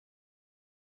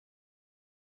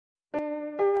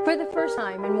For the first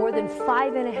time in more than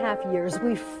 5.5 years,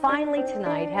 we finally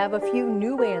tonight have a few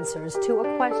new answers to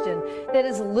a question that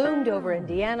has loomed over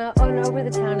Indiana and over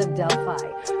the town of Delphi.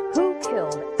 Who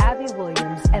killed Abby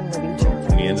Williams and Libby Jones?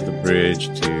 From the end of the bridge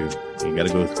to, you got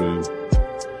to go through.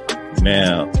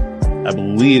 Now, I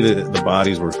believe that the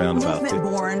bodies were found about.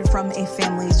 Born from a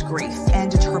family's grief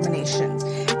and determination.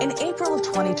 In April of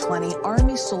 2020,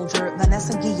 Army soldier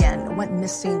Vanessa Guillen went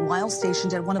missing while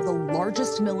stationed at one of the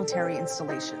largest military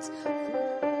installations.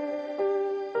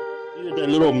 You hear that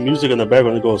little music in the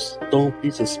background that goes, "Don't be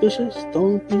suspicious,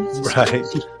 don't be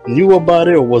suspicious." Right. Knew about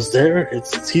it or was there.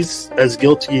 He's as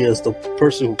guilty as the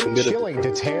person who committed it. Chilling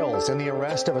details in the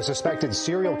arrest of a suspected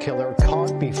serial killer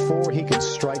caught before he could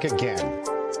strike again.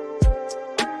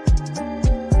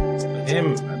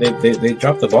 Him, they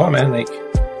dropped the ball, man. Like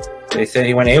they said,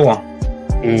 he went AWOL,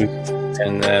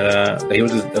 and that he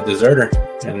was a deserter,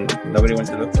 and nobody went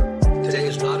to look for him. Today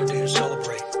is not a day to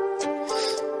celebrate,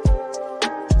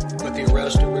 but the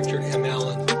arrest of Richard M.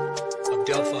 Allen of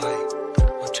Delphi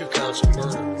on 2 counts of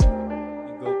murder.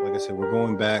 Like I said, we're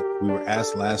going back. We were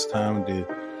asked last time to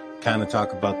kind of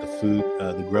talk about the food,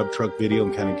 the grub truck video,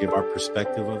 and kind of give our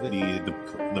perspective of it.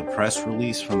 The press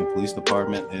release from the police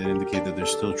department, it indicated that they're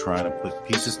still trying to put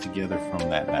pieces together from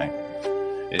that night.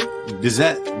 Does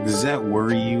that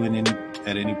worry you at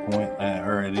any point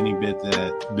or at any bit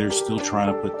that they're still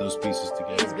trying to put those pieces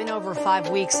together? It's been over 5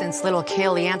 weeks since little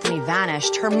Kaylee Anthony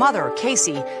vanished. Her mother,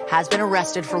 Casey, has been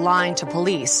arrested for lying to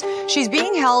police. She's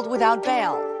being held without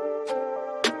bail.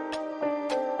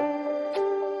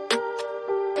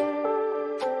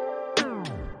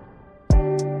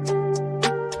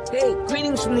 Hey,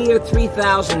 greetings from the year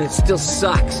 3000. It still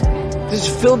sucks. This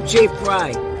is Philip J.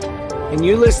 Fry, and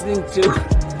you're listening to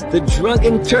The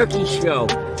Drunken Turkey Show,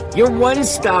 your one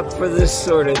stop for this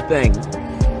sort of thing.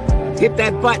 Hit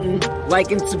that button,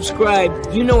 like and subscribe.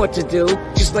 You know what to do,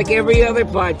 just like every other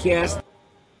podcast.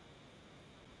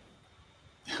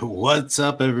 What's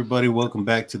up, everybody? Welcome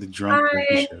back to The Drunk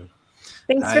Turkey Show.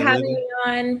 Thanks for having me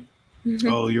on.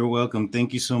 Oh, you're welcome.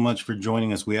 Thank you so much for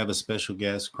joining us. We have a special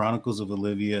guest, Chronicles of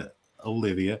Olivia,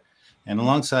 and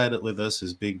alongside it with us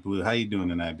is Big Blue. How you doing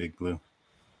tonight, Big Blue?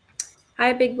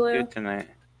 Hi, Big Blue. Good tonight.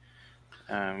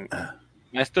 Am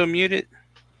I still muted?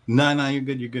 No, you're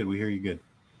good. You're good. We hear you good.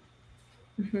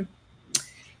 Mm-hmm.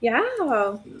 Yeah.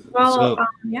 Well,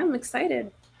 yeah, I'm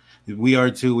excited. We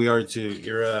are too.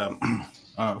 You're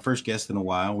first guest in a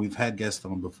while. We've had guests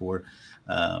on before.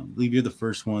 I believe you're the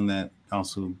first one that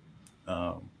also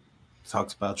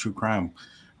talks about true crime.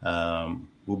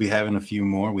 We'll be having a few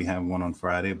more. We have one on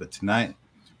Friday, but tonight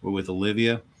we're with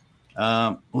Olivia.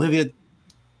 Olivia,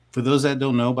 for those that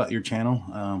don't know about your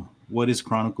channel, what is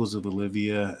Chronicles of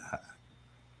Olivia?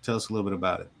 Tell us a little bit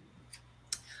about it.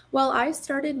 Well, I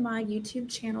started my YouTube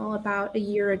channel about a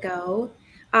year ago.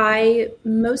 I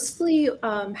mostly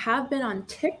have been on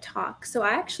TikTok. So I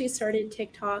actually started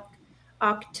TikTok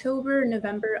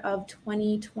November of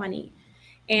 2020.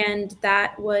 And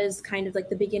that was kind of like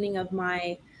the beginning of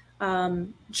my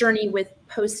journey with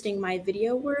posting my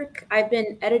video work. I've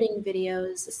been editing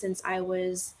videos since I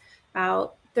was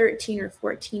about 13 or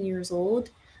 14 years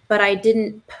old, but I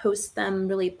didn't post them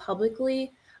really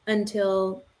publicly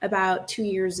until about 2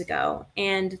 years ago.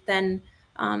 And then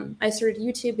I started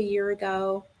YouTube a year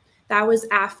ago. That was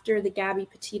after the Gabby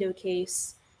Petito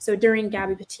case. So during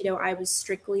Gabby Petito, I was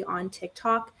strictly on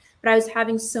TikTok, but I was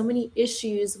having so many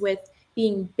issues with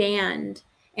being banned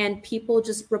and people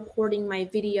just reporting my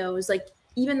videos. Like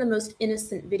even the most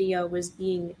innocent video was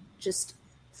being just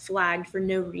flagged for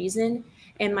no reason.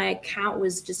 And my account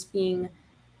was just being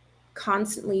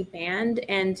constantly banned.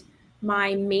 And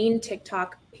my main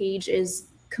TikTok page is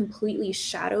completely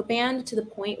shadow banned to the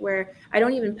point where I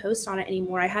don't even post on it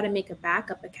anymore. I had to make a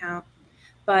backup account.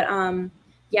 But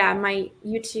yeah, my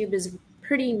YouTube is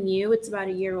pretty new. It's about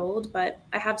a year old, but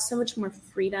I have so much more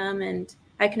freedom and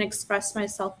I can express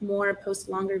myself more, post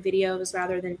longer videos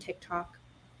rather than TikTok.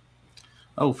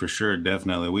 Oh, for sure,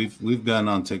 definitely. We've gotten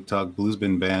on TikTok. Blue's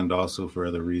been banned also for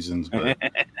other reasons, but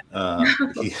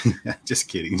just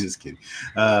kidding.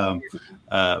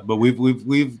 But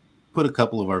we've put a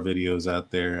couple of our videos out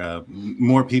there.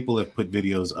 More people have put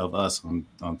videos of us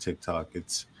on TikTok.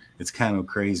 It's kind of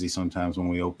crazy sometimes when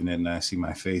we open it and I see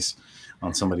my face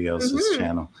on somebody else's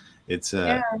channel. It's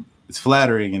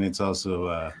flattering and it's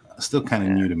also still kind of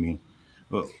new to me.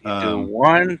 Well, do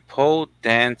one pole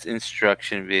dance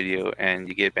instruction video and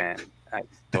you get banned. I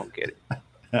don't get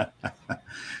it.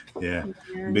 Yeah,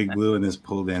 Big Blue and his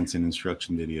pole dancing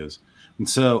instruction videos. And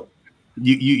so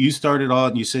you started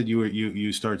on. You said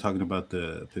you started talking about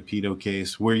the Pepito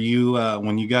case. Were you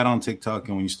when you got on TikTok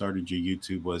and when you started your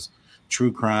YouTube, was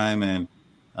true crime and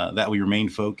that was your main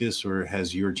focus, or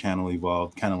has your channel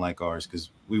evolved kind of like ours?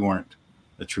 Because we weren't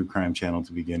a true crime channel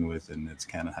to begin with, and it's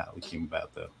kind of how we came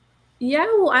about, though. Yeah,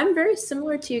 well, I'm very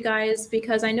similar to you guys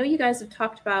because I know you guys have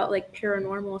talked about like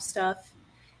paranormal stuff,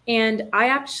 and I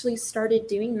actually started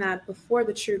doing that before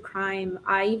the true crime.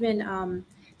 I even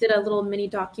did a little mini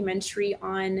documentary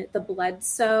on the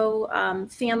Bledsoe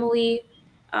family.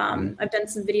 I've done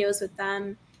some videos with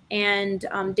them, and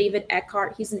David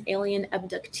Eckhart, he's an alien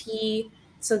abductee.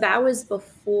 So that was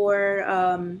before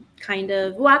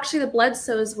well, actually the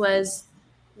Bledsoes was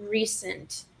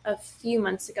recent, a few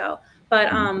months ago.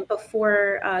 But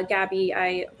before Gabby,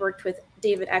 I worked with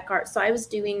David Eckhart. So I was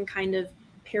doing kind of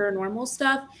paranormal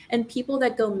stuff and people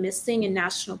that go missing in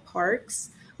national parks,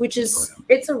 which is,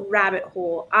 it's a rabbit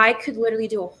hole. I could literally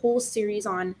do a whole series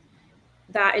on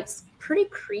that. It's pretty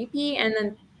creepy. And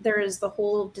then there is the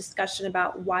whole discussion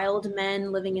about wild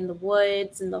men living in the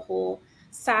woods and the whole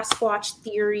Sasquatch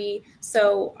theory.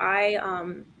 So I,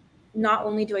 not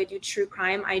only do I do true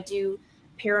crime, I do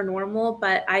paranormal,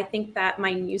 but I think that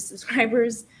my new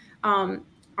subscribers are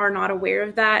not aware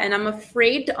of that, and I'm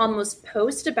afraid to almost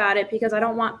post about it because I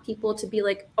don't want people to be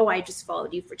like, oh, I just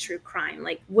followed you for true crime,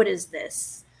 like what is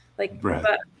this, like right.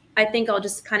 But I think I'll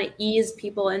just kind of ease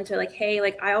people into like, hey,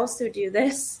 like I also do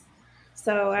this,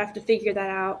 so I have to figure that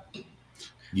out.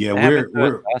 Yeah,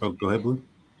 we're oh, go ahead, Blue.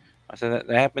 I said that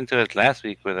happened to us last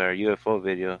week with our UFO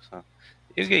video, so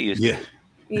you get used to it.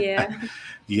 Yeah.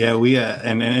 Yeah, we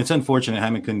and it's unfortunate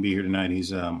Hammond couldn't be here tonight.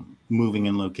 He's moving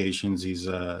in locations. He's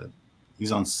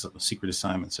on secret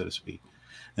assignment, so to speak.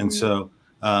 And so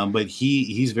but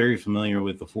he's very familiar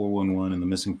with the 411 and the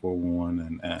missing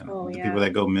 411 and the people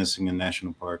that go missing in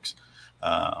national parks.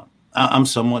 I'm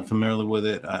somewhat familiar with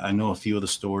it. I know a few of the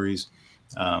stories.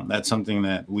 That's something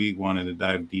that we wanted to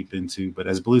dive deep into. But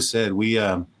as Blue said, we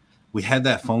had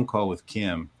that phone call with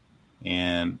Kim.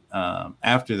 And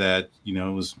after that, you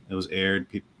know, it was aired.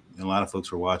 A lot of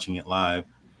folks were watching it live,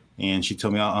 and she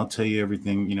told me, I'll tell you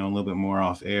everything, you know, a little bit more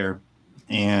off air.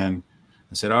 And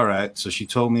I said, all right. So she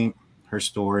told me her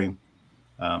story.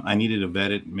 I needed to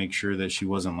vet it, make sure that she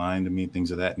wasn't lying to me,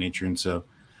 things of that nature. And so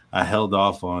I held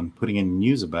off on putting in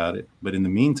news about it. But in the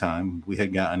meantime, we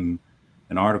had gotten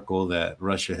an article that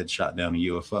Russia had shot down a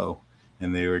UFO,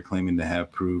 and they were claiming to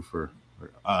have proof or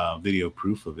video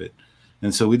proof of it.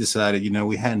 And so we decided, you know,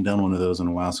 we hadn't done one of those in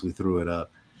a while, so we threw it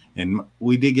up. And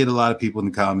we did get a lot of people in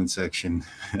the comment section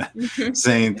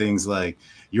saying things like,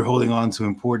 you're holding on to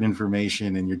important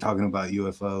information and you're talking about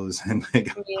UFOs and like,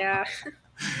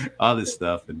 all this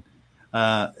stuff. And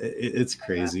it's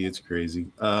crazy. It's crazy.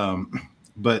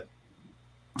 But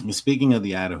speaking of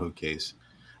the Idaho case,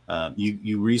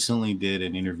 you recently did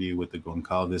an interview with the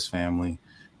Goncalves family.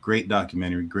 Great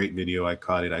documentary, great video. I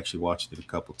caught it. I actually watched it a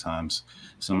couple times.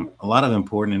 A lot of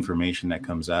important information that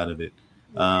comes out of it.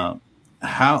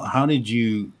 How did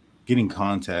you get in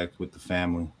contact with the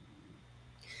family?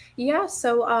 Yeah,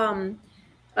 so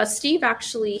Steve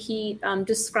actually, he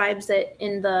describes it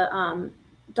in the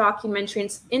documentary.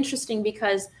 It's interesting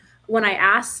because when I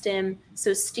asked him,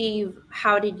 so Steve,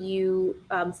 how did you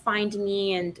find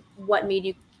me and what made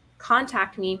you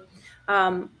contact me?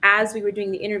 As we were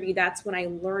doing the interview, that's when I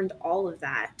learned all of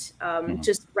that,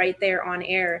 just right there on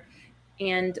air.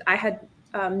 And I had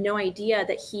no idea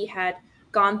that he had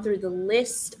gone through the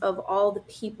list of all the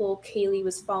people Kaylee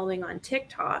was following on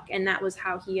TikTok. And that was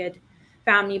how he had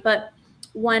found me. But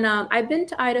when I've been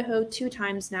to Idaho 2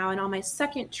 times now, and on my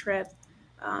second trip,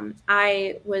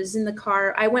 I was in the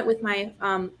car. I went with my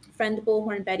friend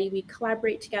Bullhorn Betty. We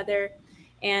collaborate together.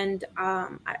 And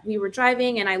we were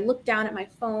driving, and I looked down at my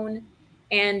phone,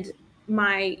 and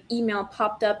my email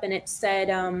popped up, and it said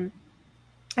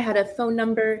I had a phone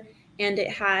number, and it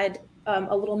had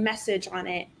a little message on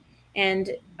it, and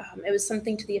it was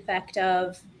something to the effect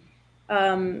of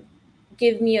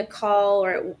give me a call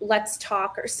or let's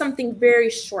talk or something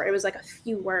very short. It was like a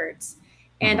few words.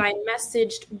 And I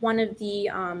messaged one of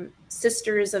the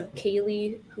sisters of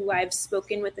Kaylee, who I've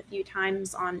spoken with a few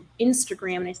times on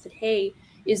Instagram, and I said, hey,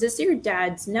 is this your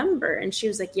dad's number? And she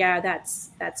was like, yeah, that's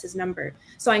his number.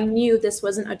 So I knew this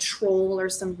wasn't a troll or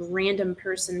some random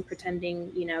person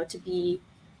pretending, you know, to be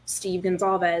Steve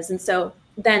Gonzalez. And so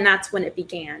then that's when it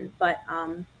began. But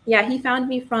yeah, he found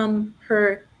me from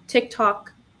her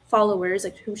TikTok followers,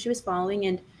 like who she was following.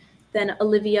 And then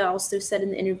Olivia also said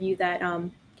in the interview that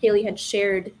Kaylee had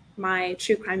shared my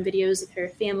true crime videos with her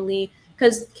family,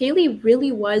 because Kaylee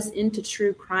really was into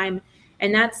true crime.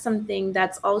 And that's something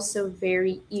that's also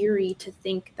very eerie to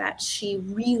think that she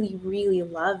really, really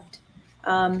loved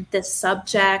this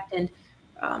subject. And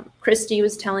Christy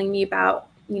was telling me about,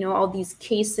 all these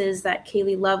cases that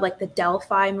Kaylee loved, like the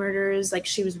Delphi murders. Like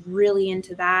she was really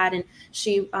into that, and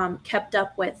she kept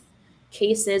up with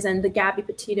cases, and the Gabby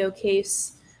Petito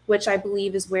case, which I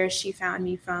believe is where she found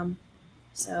me from.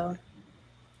 So,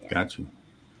 yeah. Got you.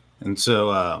 And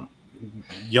so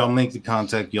y'all make the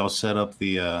contact. Y'all set up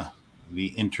the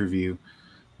interview.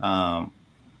 What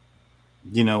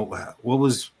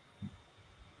was?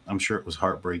 I'm sure it was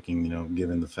heartbreaking,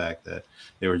 given the fact that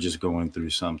they were just going through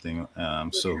something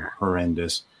so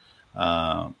horrendous.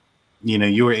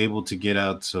 You were able to get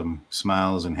out some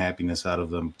smiles and happiness out of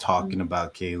them talking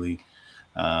about Kaylee.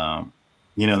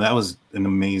 That was an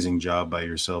amazing job by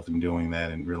yourself in doing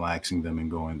that and relaxing them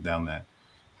and going down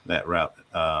that route.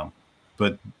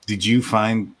 But did you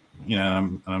find,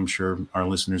 I'm sure our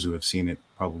listeners who have seen it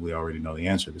probably already know the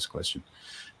answer to this question.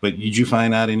 But did you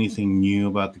find out anything new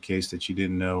about the case that you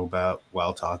didn't know about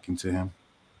while talking to him?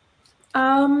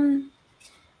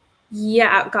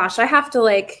 Yeah, gosh, I have to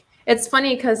it's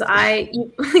funny because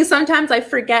sometimes I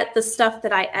forget the stuff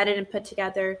that I edit and put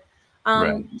together.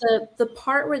 Right. The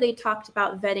part where they talked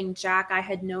about vetting Jack, I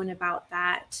had known about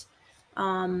that.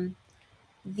 Trying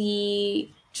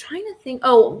to think,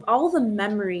 all the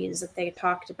memories that they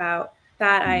talked about,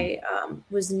 that I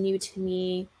was new to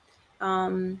me.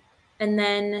 And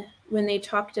then when they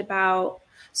talked about,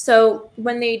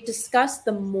 when they discussed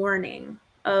the morning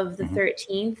of the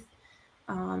 13th,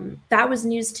 that was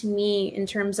news to me in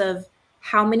terms of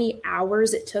how many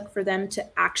hours it took for them to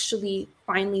actually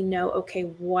finally know, okay,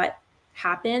 what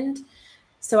happened.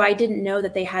 So I didn't know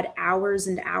that they had hours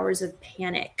and hours of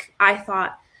panic. I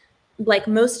thought, like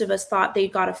most of us thought, they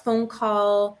got a phone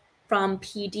call from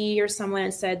PD or someone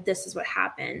and said, this is what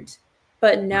happened.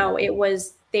 But no, it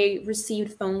was, they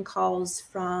received phone calls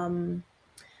from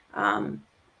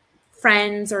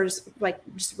friends or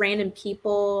just random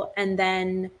people. And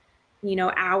then,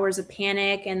 hours of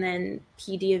panic. And then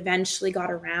PD eventually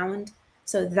got around.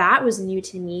 So that was new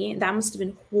to me. That must have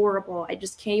been horrible. I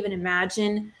just can't even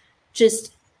imagine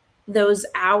just those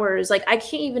hours. I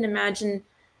can't even imagine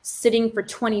sitting for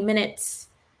 20 minutes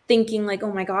thinking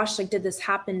oh my gosh, did this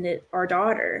happen to our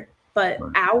daughter? But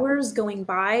hours going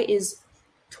by is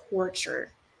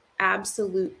torture,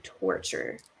 absolute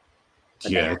torture.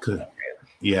 Yeah,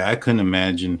 I couldn't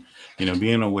imagine,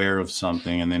 being aware of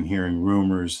something and then hearing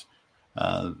rumors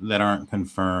that aren't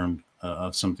confirmed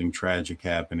of something tragic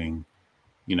happening.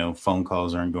 Phone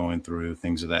calls aren't going through,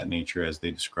 things of that nature as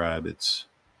they describe. It's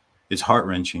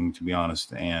heart-wrenching, to be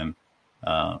honest. And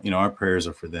our prayers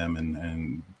are for them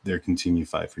and their continued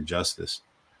fight for justice.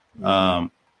 Now,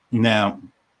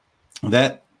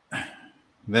 that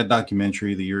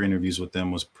documentary, your interviews with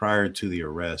them, was prior to the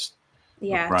arrest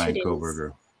of Brian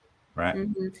Kohberger, right?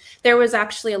 There was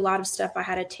actually a lot of stuff I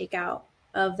had to take out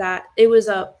of that. It was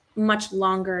a much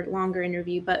longer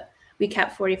interview, but we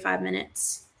kept 45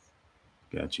 minutes.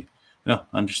 Got you. No,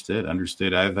 understood.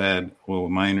 I've had,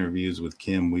 my interviews with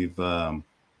Kim, we've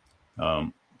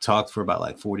talked for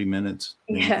about 40 minutes,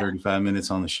 maybe 35 minutes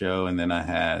on the show. And then I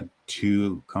had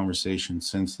 2 conversations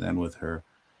since then with her.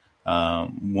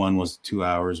 One was 2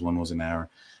 hours, one was an hour.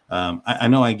 I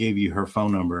know I gave you her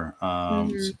phone number.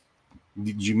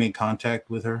 Did you make contact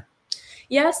with her?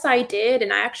 Yes, I did.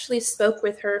 And I actually spoke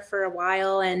with her for a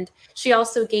while. And she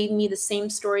also gave me the same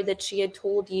story that she had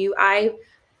told you. I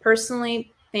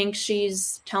personally think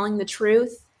she's telling the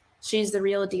truth. She's the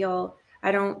real deal.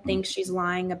 I don't think she's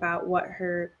lying about what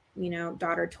her,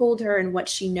 daughter told her and what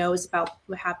she knows about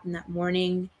what happened that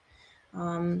morning.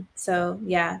 So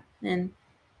yeah. And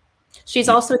she's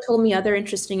also told me other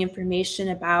interesting information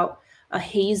about a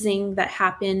hazing that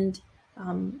happened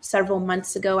several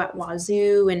months ago at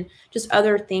Wazoo, and just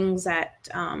other things that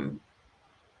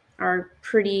are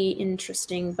pretty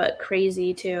interesting but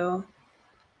crazy too.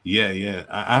 Yeah.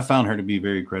 I found her to be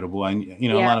very credible. A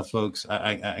lot of folks,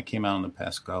 I came out on the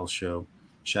Pascal show.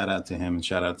 Shout out to him and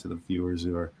shout out to the viewers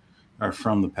who are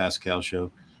from the Pascal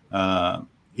show.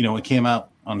 It came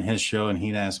out on his show and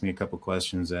he'd asked me a couple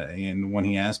questions. And when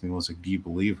he asked me was do you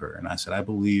believe her? And I said, I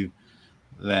believe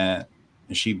that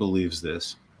she believes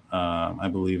this. I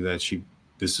believe that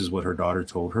this is what her daughter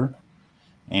told her.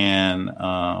 And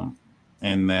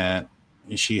that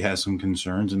she has some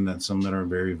concerns and that some that are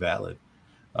very valid.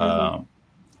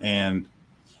 And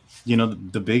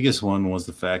the biggest one was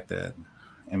the fact that,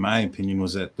 in my opinion,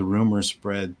 was that the rumors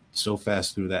spread so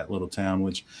fast through that little town,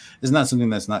 which is not something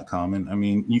that's not common. I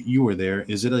mean, you were there.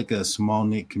 Is it like a small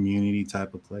knit community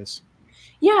type of place?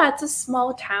 Yeah, it's a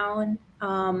small town.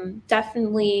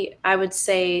 Definitely, I would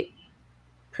say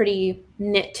pretty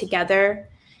knit together.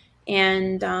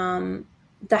 And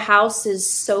the house is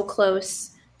so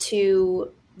close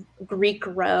to Greek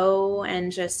row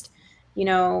and just,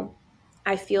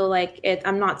 I feel like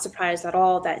I'm not surprised at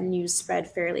all that news spread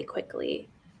fairly quickly.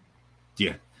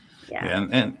 Yeah. Yeah.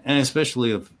 And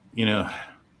especially if,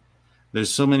 there's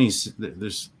so many,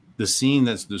 there's the scene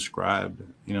that's described,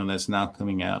 that's now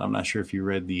coming out. I'm not sure if you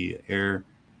read the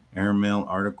Airmail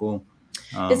article.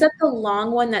 Is that the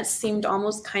long one that seemed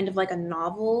almost kind of like a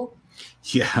novel?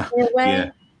 Yeah. In a way?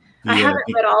 Yeah. I haven't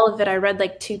read all of it. I read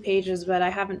like 2 pages, but I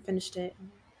haven't finished it.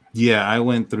 Yeah, I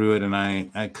went through it and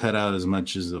I cut out as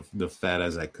much as the fat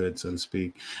as I could, so to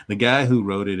speak. The guy who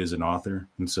wrote it is an author,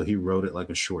 and so he wrote it like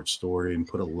a short story and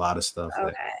put a lot of stuff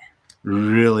that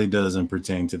really doesn't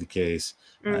pertain to the case.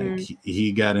 Like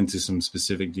he got into some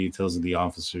specific details of the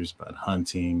officers about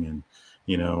hunting and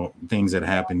things that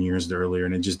happened years earlier,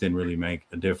 and it just didn't really make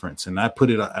a difference. And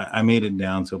I made it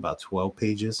down to about 12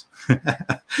 pages.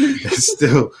 It's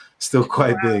still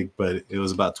quite big, but it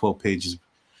was about 12 pages.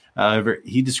 However,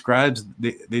 they described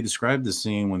the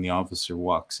scene when the officer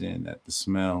walks in, that the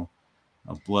smell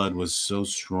of blood was so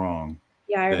strong.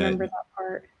 Yeah, I remember that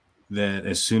part. That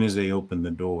as soon as they opened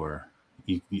the door,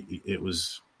 it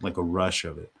was like a rush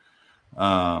of it.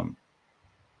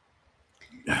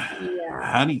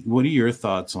 What are your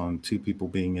thoughts on 2 people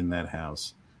being in that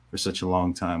house for such a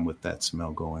long time with that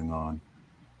smell going on?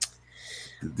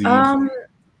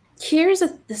 Here's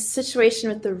the situation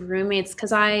with the roommates,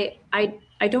 because I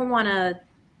don't want to.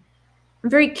 I'm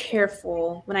very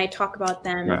careful when I talk about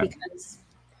them because,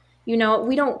 we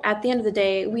don't. At the end of the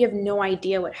day, we have no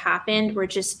idea what happened. We're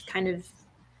just kind of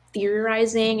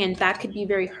theorizing, and that could be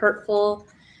very hurtful,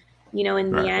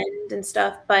 in the end and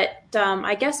stuff. But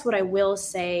I guess what I will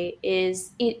say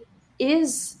is it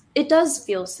does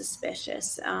feel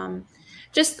suspicious,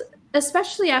 just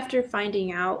especially after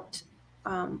finding out,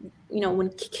 when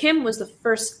Kim was the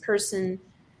first person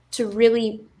to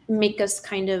really make us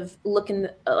kind of look in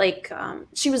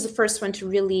she was the first one to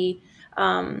really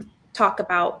talk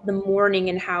about the morning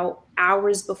and how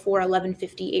hours before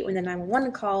 11:58, when the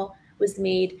 911 call was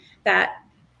made, that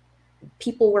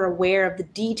people were aware of the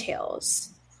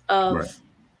details of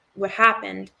what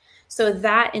happened. So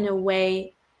that in a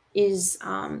way is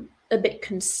a bit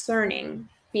concerning,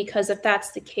 because if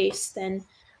that's the case, then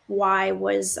why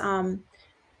was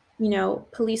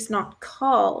police not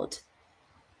called?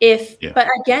 But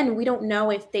again, we don't know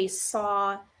if they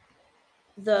saw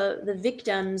the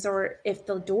victims or if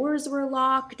the doors were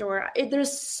locked, or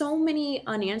there's so many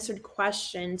unanswered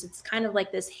questions. It's kind of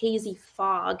like this hazy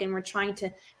fog, and we're trying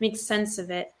to make sense of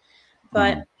it.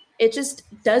 But it just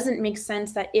doesn't make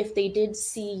sense that if they did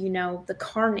see, the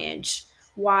carnage,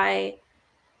 why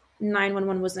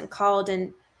 911 wasn't called.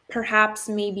 And perhaps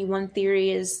maybe one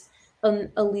theory is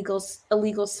illegal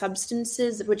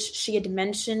substances, which she had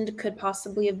mentioned could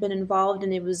possibly have been involved,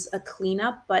 and it was a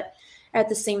cleanup. But at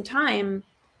the same time,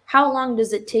 how long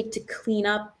does it take to clean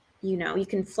up? You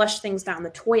can flush things down the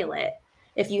toilet.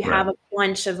 If you have a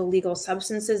bunch of illegal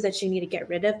substances that you need to get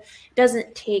rid of, it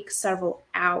doesn't take several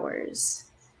hours.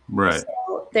 Right.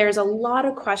 So there's a lot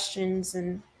of questions,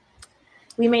 and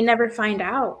we may never find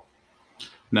out.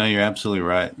 No, you're absolutely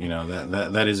right.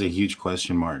 That is a huge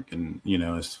question mark. And,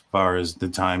 as far as the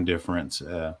time difference,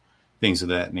 things of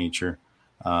that nature,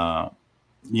 a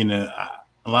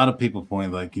lot of people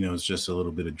point it's just a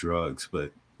little bit of drugs,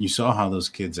 but you saw how those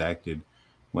kids acted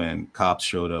when cops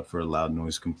showed up for a loud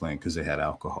noise complaint because they had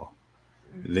alcohol.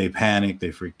 Mm-hmm. They panicked,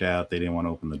 they freaked out, they didn't want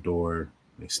to open the door,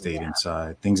 they stayed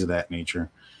inside, things of that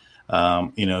nature.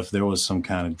 If there was some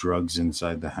kind of drugs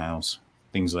inside the house,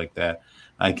 things like that,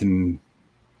 I can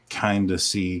kind of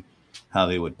see how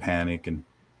they would panic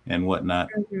and whatnot.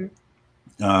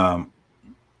 Mm-hmm.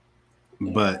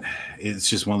 But it's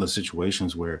just one of those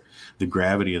situations where the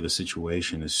gravity of the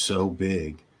situation is so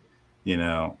big,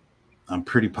 I'm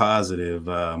pretty positive,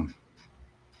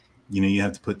 you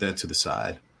have to put that to the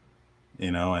side,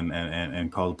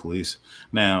 and call the police.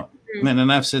 Now,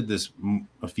 and I've said this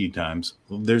a few times,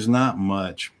 there's not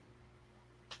much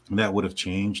that would have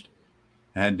changed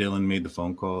had Dylan made the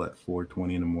phone call at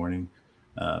 4:20 in the morning.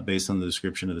 Based on the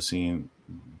description of the scene,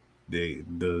 the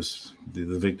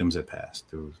victims had passed.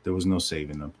 There was no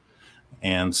saving them.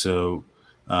 And so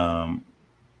I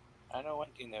know one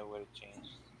thing that would have changed.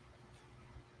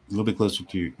 A little bit closer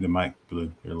to the mic,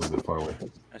 Blue. You're a little bit far away.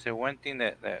 I said one thing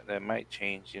that might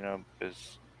change,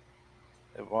 because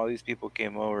if all these people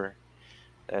came over,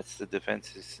 that's the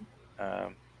defense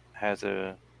has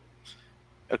a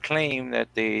claim that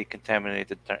they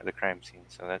contaminated the crime scene.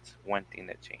 So that's one thing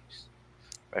that changed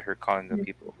by her calling the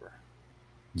people over.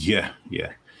 Yeah.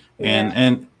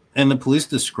 And the police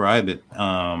describe it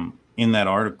in that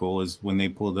article is when they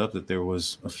pulled up that there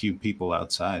was a few people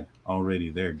outside already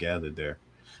there, gathered there.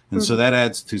 And so that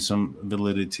adds to some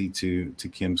validity to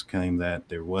Kim's claim that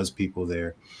there was people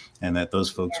there and that those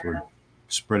folks were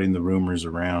spreading the rumors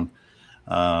around.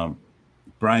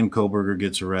 Brian Koberger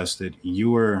gets arrested.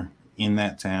 You were in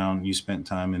that town. You spent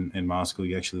time in Moscow.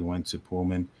 You actually went to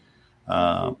Pullman.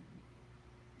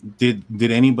 Did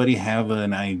anybody have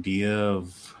an idea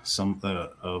of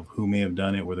of who may have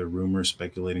done it? Were there rumors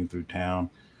speculating through town,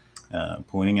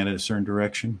 pointing at a certain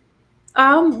direction?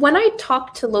 When I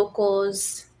talked to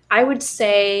locals, I would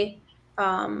say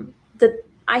that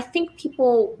I think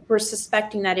people were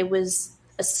suspecting that it was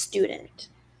a student,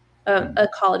 a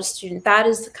college student. That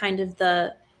is kind of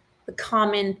the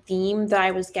common theme that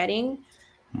I was getting.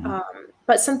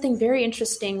 But something very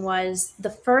interesting was the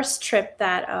first trip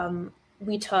that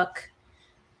we took.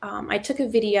 I took a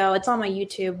video, it's on my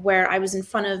YouTube, where I was in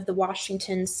front of the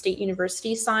Washington State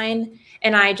University sign.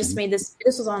 And I just made this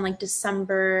was on like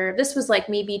December. This was like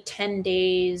maybe 10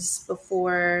 days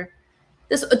before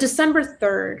this, December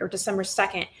 3rd or December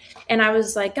 2nd. And I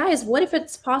was like, guys, what if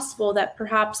it's possible that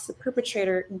perhaps the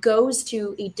perpetrator goes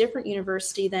to a different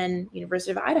university than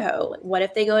University of Idaho? Like, what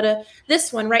if they go to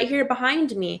this one right here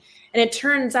behind me? And it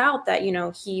turns out that,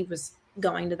 he was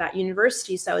going to that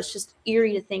university. So it's just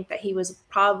eerie to think that he was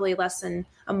probably less than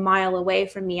a mile away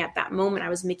from me at that moment. I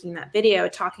was making that video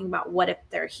talking about what if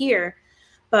they're here.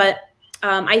 But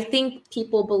I think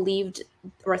people believed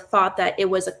or thought that it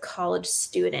was a college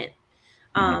student.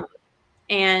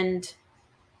 And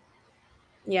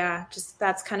yeah, just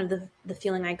that's kind of the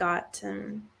feeling I got.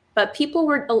 But people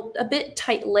were a bit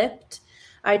tight-lipped.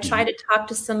 I tried to talk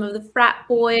to some of the frat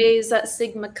boys at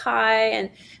Sigma Chi,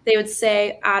 and they would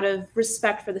say, out of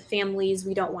respect for the families,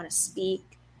 we don't want to speak.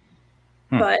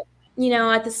 But,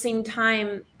 at the same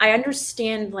time, I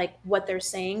understand like what they're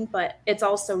saying, but it's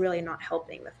also really not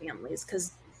helping the families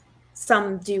because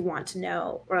some do want to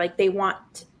know, or like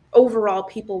overall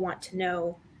people want to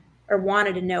know or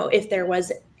wanted to know if there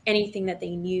was anything that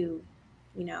they knew,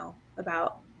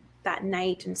 about that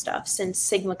night and stuff, since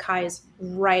Sigma Chi is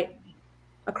right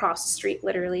across the street,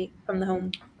 literally, from the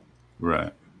home.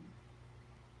 Right.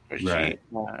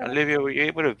 Olivia, were you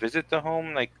able to visit the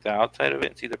home, like the outside of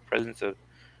it, and see the presence of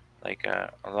like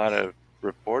a lot of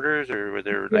reporters, or were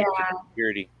there like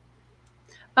security?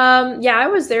 Yeah, I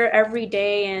was there every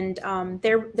day, and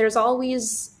there's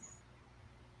always,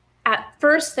 at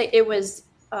first it was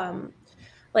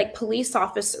like police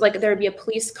officer, like there would be a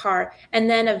police car, and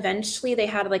then eventually they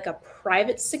had like a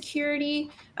private security.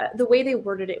 The way they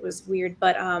worded it was weird,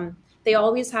 but they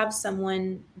always have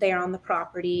someone there on the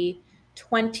property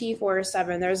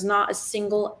 24/7. There's not a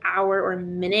single hour or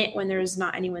minute when there's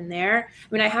not anyone there.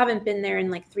 I mean, I haven't been there in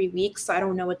like 3 weeks, so I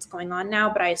don't know what's going on now,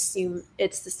 but I assume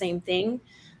it's the same thing.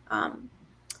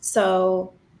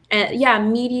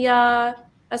 Media.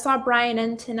 I saw Brian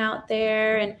Enton out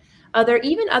there, and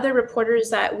other reporters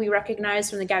that we recognize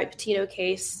from the Gabby Petito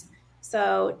case.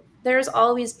 So there's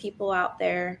always people out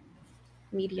there,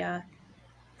 media,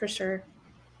 for sure.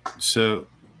 So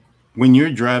when you're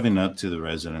driving up to the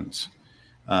residence,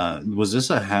 was this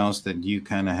a house that you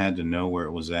kind of had to know where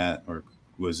it was at, or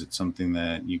was it something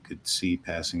that you could see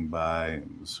passing by? It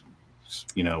was,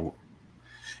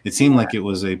 it seemed like it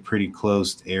was a pretty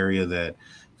close area that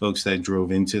folks that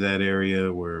drove into that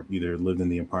area were either lived in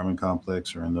the apartment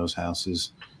complex or in those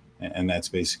houses. And that's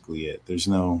basically it. Is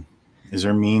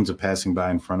there means of passing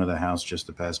by in front of the house just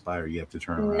to pass by, or you have to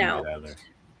turn around and get out of there?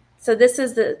 So this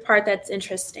is the part that's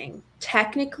interesting.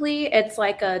 Technically, it's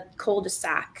like a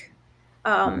cul-de-sac.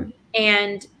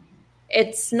 And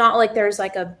it's not like there's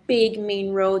like a big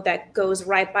main road that goes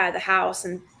right by the house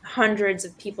and hundreds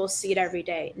of people see it every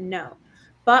day. No.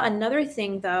 But another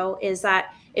thing, though, is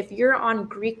that if you're on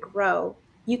Greek Row,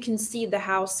 you can see the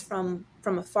house from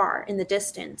afar in the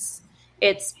distance.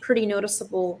 It's pretty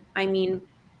noticeable,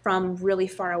 from really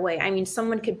far away.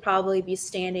 Someone could probably be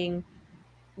standing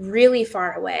really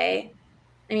far away,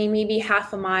 maybe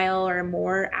half a mile or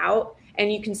more out,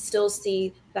 and you can still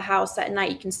see the house at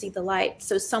night. You can see the light.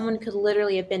 So someone could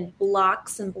literally have been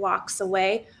blocks and blocks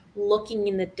away looking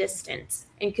in the distance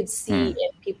and could see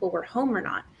if people were home or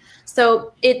not.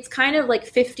 So it's kind of like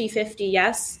 50-50.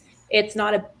 Yes, it's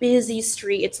not a busy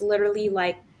street. It's literally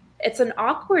like, it's an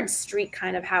awkward street,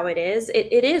 kind of how it is.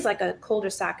 It is like a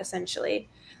cul-de-sac essentially,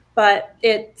 but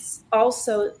it's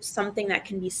also something that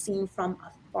can be seen from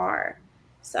afar.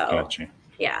 So, gotcha.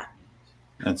 Yeah.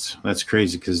 That's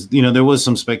crazy because, there was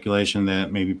some speculation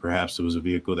that maybe perhaps there was a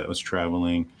vehicle that was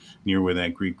traveling near where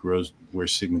that Greek Road, where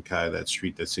Sigma Chi, that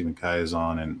street that Sigma Chi is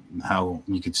on, and how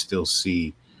you could still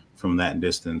see from that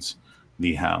distance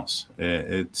the house.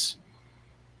 It's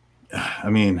I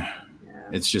mean,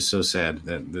 it's just so sad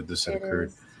that this had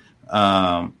occurred.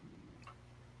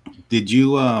 Did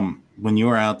you, when you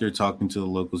were out there talking to the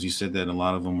locals, you said that a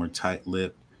lot of them were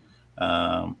tight-lipped.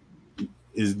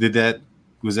 Did that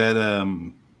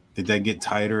get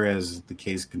tighter as the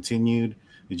case continued?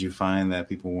 Did you find that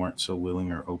people weren't so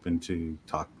willing or open to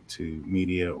talk to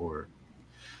media or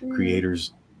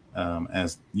creators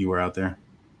as you were out there?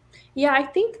 Yeah, I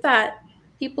think that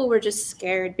people were just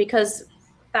scared because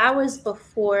that was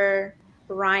before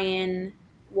Brian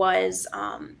was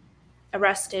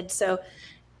arrested. So,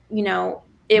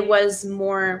 it was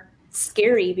more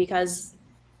scary because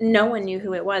no one knew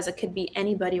who it was. It could be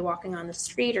anybody walking on the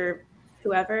street or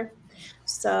whoever.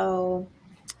 So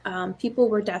people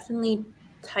were definitely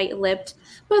tight-lipped.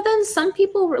 But then some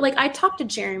people were like, I talked to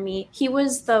Jeremy. He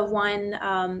was the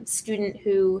one student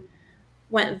who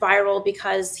went viral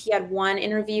because he had one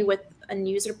interview with a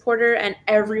news reporter and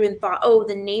everyone thought, oh,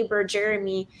 the neighbor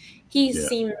Jeremy, he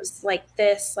seems like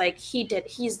this, like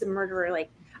he's the murderer. Like,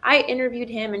 I interviewed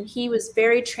him and he was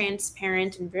very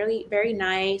transparent and very, very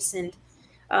nice. And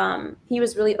he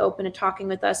was really open to talking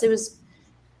with us.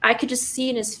 I could just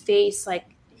see in his face, like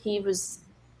he was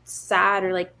sad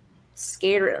or like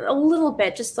scared or a little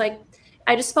bit, just like,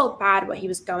 I just felt bad what he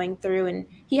was going through. And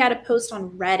he had a post on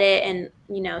Reddit and,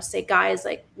 say, guys,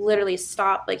 like literally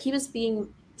stop. Like he was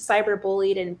being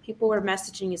cyberbullied and people were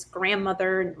messaging his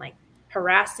grandmother and like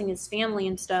harassing his family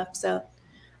and stuff. So,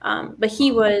 but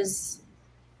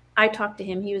I talked to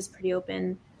him. He was pretty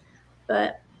open,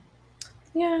 but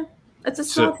yeah, it's a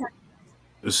small town.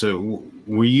 So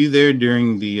were you there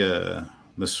during the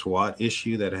SWAT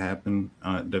issue that happened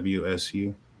at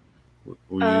WSU? Were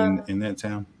you in that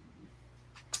town?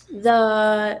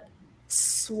 The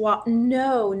SWAT?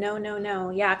 No.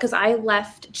 Yeah, because I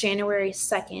left January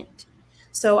 2nd.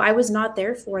 So I was not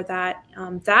there for that.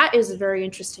 That is a very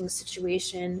interesting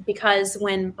situation because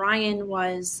when Brian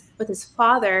was with his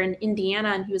father in Indiana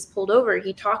and he was pulled over,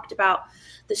 he talked about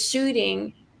the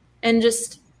shooting and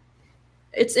just,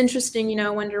 it's interesting, I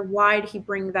wonder why did he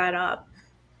bring that up?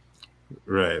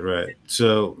 Right.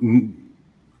 So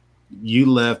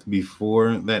you left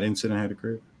before that incident had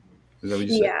occurred? Is that what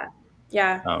you said?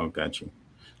 Yeah. Oh, got you.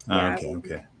 Yeah.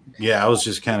 Okay. Yeah, I was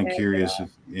just kind of curious if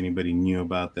anybody knew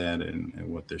about that and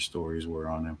what their stories were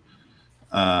on him.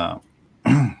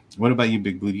 What about you,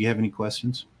 Big Blue? Do you have any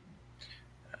questions?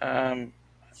 Yeah,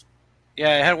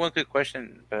 I had one quick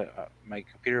question, but my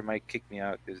computer might kick me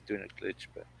out because it's doing a glitch.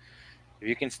 But if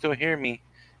you can still hear me,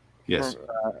 yes.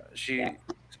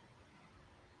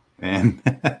 And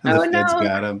the feds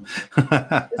got him.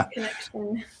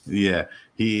 Disconnection. Yeah,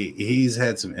 he's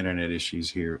had some internet issues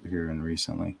here and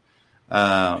recently.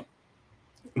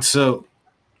 So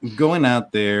going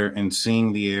out there and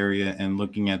seeing the area and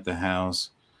looking at the house,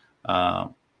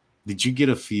 did you get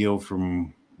a feel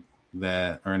from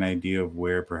that or an idea of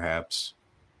where perhaps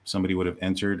somebody would have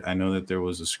entered? I know that there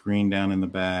was a screen down in the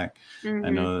back. Mm-hmm. I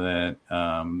know that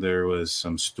there was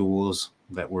some stools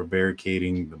that were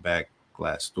barricading the back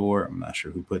glass door. I'm not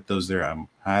sure who put those there. I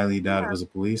highly doubt it was the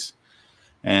police.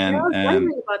 And I was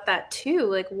wondering about that too,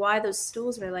 like why those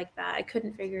stools were like that. I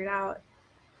couldn't figure it out.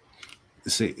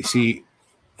 See,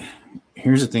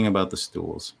 here's the thing about the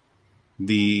stools.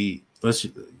 It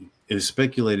is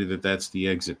speculated that that's the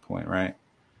exit point, right?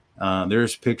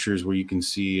 There's pictures where you can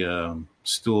see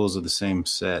stools of the same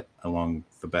set along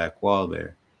the back wall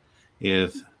there.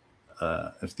 If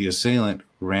the assailant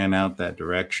ran out that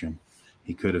direction,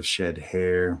 he could have shed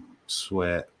hair,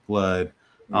 sweat, blood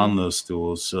on those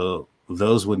stools. So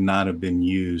those would not have been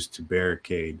used to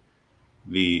barricade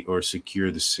or secure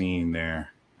the scene there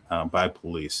by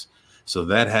police. So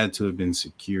that had to have been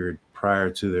secured prior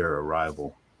to their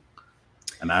arrival.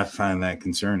 And I find that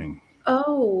concerning.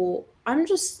 Oh, I'm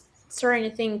just starting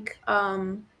to think,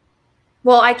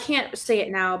 well, I can't say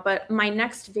it now, but my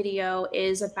next video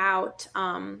is about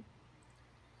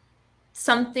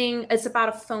it's about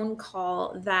a phone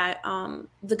call that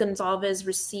the Gonzalez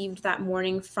received that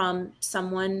morning from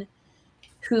someone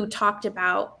who talked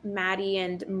about Maddie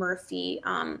and Murphy,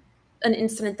 an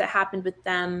incident that happened with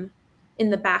them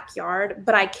in the backyard,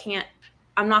 but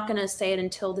I'm not going to say it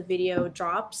until the video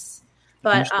drops.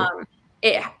 But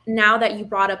now that you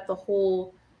brought up the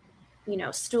whole,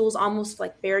 stools almost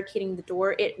like barricading the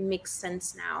door, it makes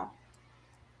sense now.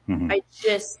 Mm-hmm. I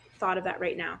just thought of that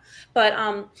right now. But,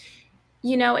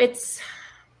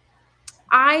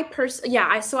 I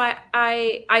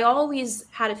always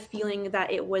had a feeling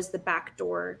that it was the back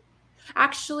door.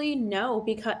 Actually, no.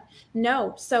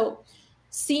 So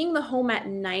seeing the home at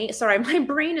night, sorry, my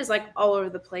brain is like all over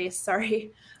the place.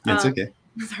 Sorry. It's okay.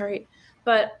 Sorry.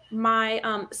 But my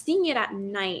seeing it at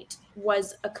night,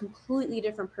 was a completely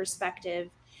different perspective.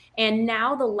 And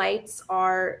now the lights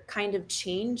are kind of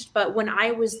changed. But when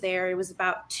I was there, it was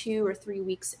about 2 or 3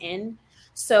 weeks in.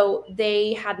 So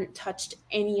they hadn't touched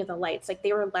any of the lights. Like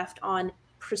they were left on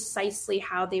precisely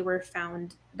how they were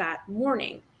found that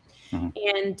morning.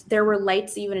 And there were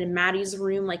lights even in Maddie's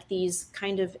room, like these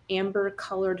kind of amber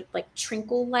colored, like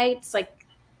trinkle lights, like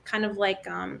kind of like,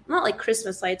 not like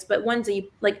Christmas lights, but ones that you,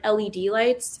 like LED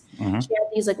lights. She had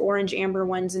these like orange amber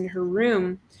ones in her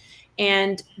room.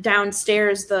 And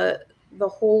downstairs, the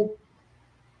whole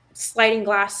sliding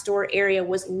glass door area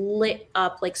was lit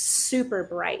up like super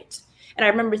bright. And I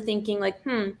remember thinking like,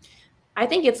 I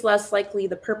think it's less likely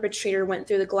the perpetrator went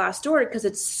through the glass door because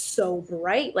it's so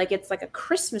bright. Like it's like a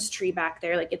Christmas tree back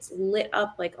there. Like it's lit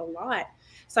up like a lot.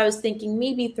 So I was thinking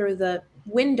maybe through the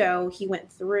window he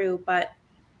went through. But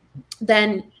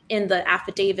then in the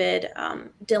affidavit,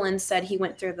 Dylan said he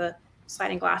went through the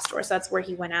sliding glass door. So that's where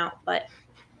he went out. But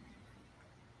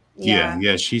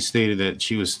yeah. She stated that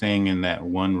she was staying in that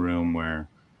one room where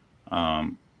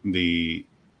the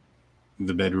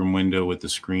bedroom window with the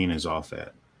screen is off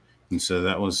at. And so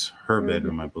that was her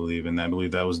bedroom, I believe. And I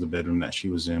believe that was the bedroom that she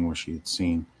was in where she had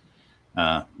seen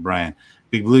Brian.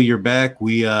 Big Blue, you're back.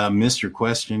 We missed your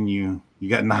question. You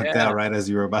got knocked out right as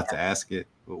you were about to ask it.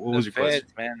 What was your question?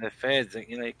 Man, the feds.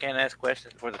 You can't ask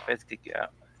questions before the feds kick you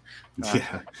out.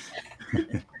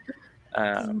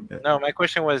 No, my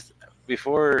question was,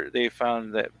 before they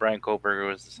found that Brian Kohlberger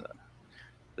was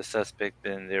the suspect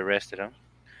and they arrested him,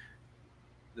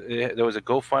 there was a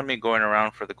GoFundMe going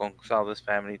around for the Gonzalez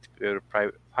family to be able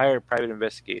to hire a private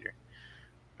investigator.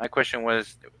 My question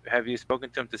was, have you spoken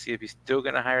to him to see if he's still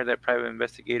going to hire that private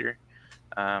investigator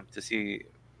to see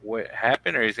what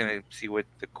happened, or he's going to see what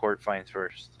the court finds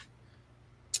first?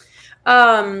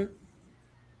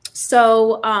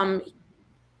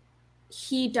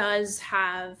 He does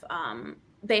have,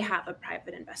 they have a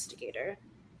private investigator.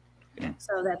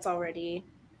 So that's already,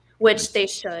 which they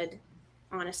should.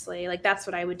 Honestly, like that's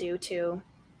what I would do too.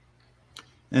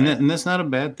 And that's not a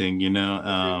bad thing,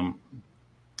 a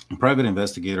private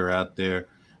investigator out there,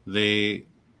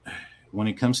 when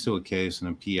it comes to a case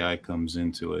and a PI comes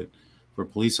into it, for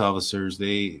police officers,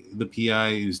 the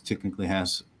PI is technically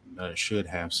should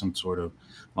have some sort of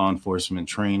law enforcement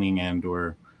training and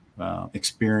or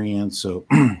experience, so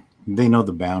they know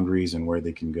the boundaries and where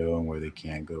they can go and where they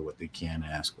can't go, what they can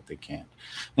ask, what they can't,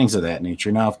 things of that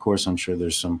nature. Now, of course, I'm sure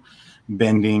there's some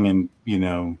bending and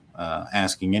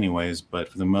asking anyways, but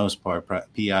for the most part,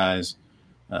 PIs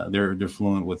they're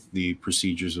fluent with the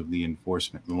procedures of the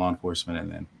law enforcement,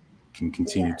 and then can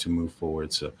continue to move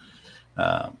forward. So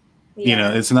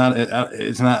it's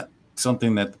not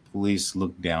something that the police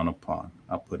look down upon.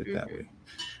 I'll put it that way.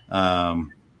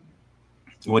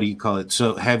 What do you call it?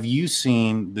 So have you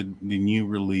seen the new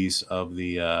release of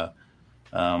the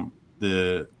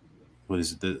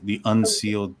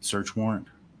unsealed search warrant?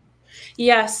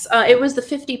 Yes, it was the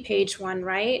 50-page one,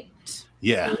 right?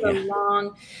 Yeah.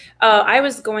 Long. I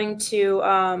was going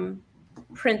to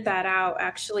print that out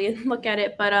actually and look at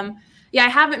it, but I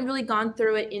haven't really gone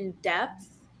through it in depth,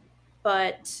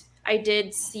 but I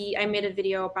made a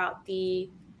video about the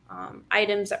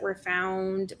items that were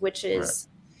found, which is,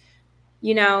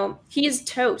 he's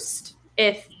toast.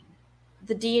 If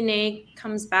the DNA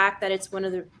comes back that it's one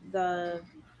of the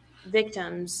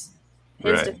victims,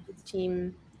 his defense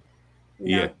team,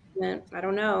 I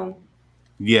don't know.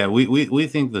 Yeah, we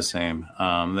think the same.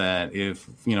 That if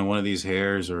one of these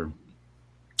hairs or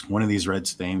one of these red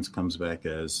stains comes back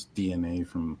as DNA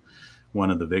from one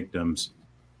of the victims,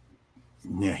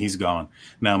 he's gone.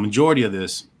 Now, majority of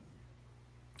this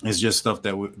is just stuff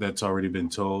that's already been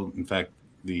told. In fact,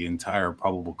 the entire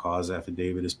probable cause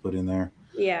affidavit is put in there.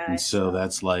 Yeah. And so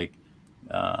that's like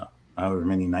however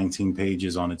many 19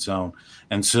 pages on its own.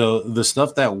 And so the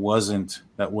stuff that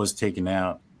was taken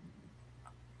out,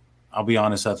 I'll be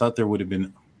honest, I thought there would have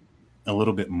been a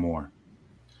little bit more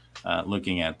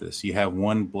looking at this. You have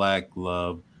one black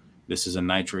glove. This is a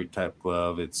nitrate type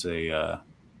glove. It's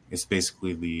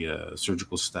basically the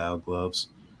surgical style gloves.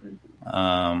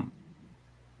 I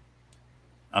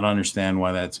don't understand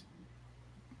why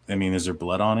is there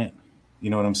blood on it? You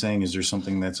know what I'm saying? Is there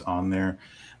something that's on there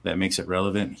that makes it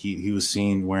relevant? He was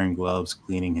seen wearing gloves,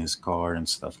 cleaning his car and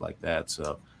stuff like that.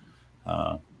 So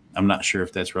I'm not sure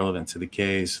if that's relevant to the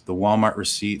case. The Walmart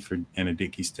receipt and a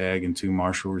Dickies tag and 2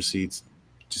 Marshall receipts,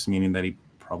 just meaning that he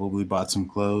probably bought some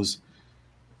clothes.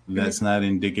 That's not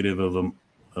indicative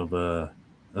of a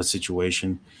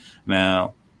situation.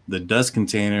 Now, the dust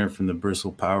container from the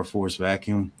Bristol Power Force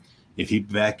vacuum, if he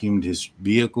vacuumed his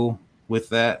vehicle with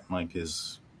that, like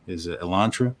his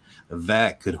Elantra,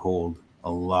 that could hold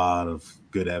a lot of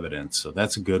good evidence. So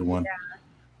that's a good one.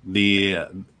 The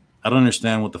I don't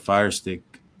understand what the Fire Stick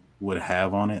would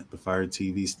have on it, the Fire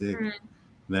TV stick.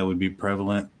 That would be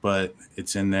prevalent, but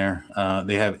it's in there.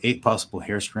 They have 8 possible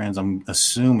hair strands. I'm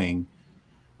assuming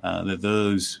that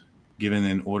those, given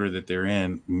in order that they're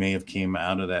in, may have came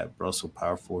out of that Brussels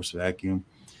Power Force vacuum.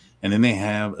 And then they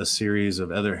have a series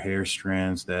of other hair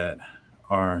strands that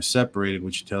are separated,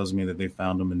 which tells me that they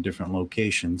found them in different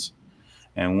locations.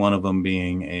 And one of them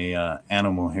being a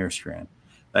animal hair strand.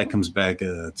 That comes back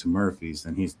to Murphy's,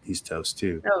 and he's toast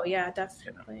too. Oh yeah,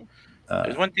 definitely.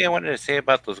 There's one thing I wanted to say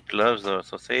about those gloves, though.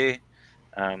 So say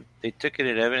they took it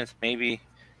as evidence. Maybe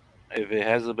if it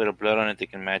has a little bit of blood on it, they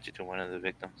can match it to one of the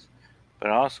victims. But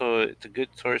also, it's a good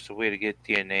source of way to get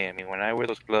DNA. I mean, when I wear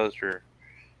those gloves for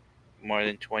more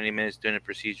than 20 minutes doing a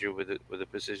procedure with the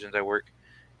physicians I work,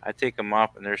 I take them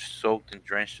off and they're soaked and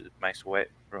drenched with my sweat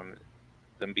from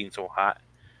them being so hot.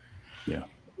 Yeah.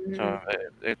 So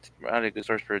it's probably a good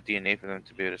source for DNA for them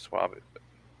to be able to swab it.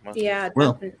 Yeah.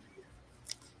 Well,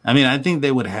 I mean, I think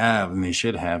they would have, and they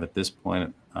should have at this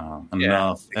point,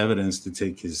 enough evidence to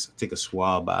take a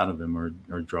swab out of him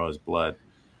or draw his blood.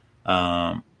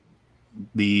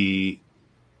 The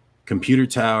computer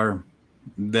tower,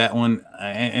 that one,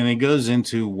 and it goes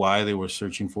into why they were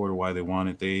searching for it or why they want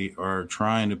it. They are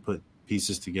trying to put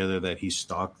pieces together that he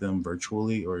stalked them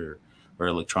virtually or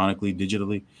electronically,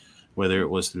 digitally, whether it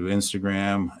was through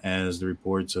Instagram, as the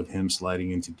reports of him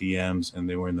sliding into DMs and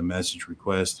they were in the message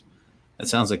request. That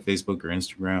sounds like Facebook or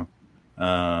Instagram.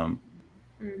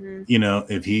 You know,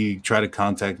 if he tried to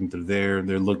contact them through there,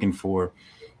 they're looking for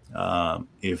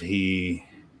if he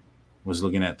was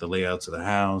looking at the layouts of the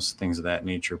house, things of that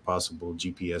nature, possible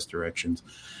GPS directions,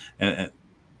 and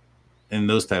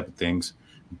those type of things.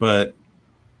 But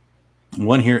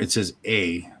one here, it says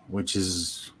A, which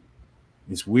is,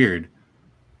 it's weird.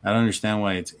 I don't understand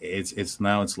why it's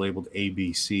now it's labeled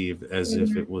ABC as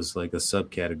if it was like a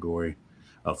subcategory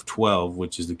of 12,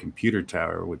 which is the computer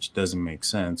tower, which doesn't make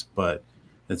sense. But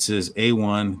it says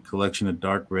A1, collection of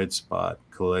dark red spot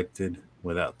collected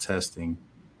without testing.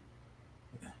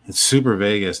 It's super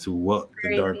vague as to what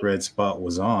the dark red spot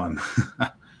was on.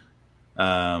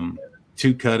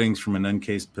 2 cuttings from an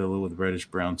uncased pillow with reddish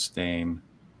brown stain.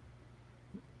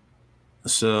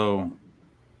 So,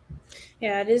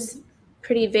 yeah, it is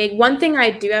pretty vague. One thing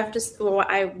I do have to,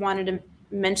 I wanted to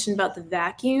mention about the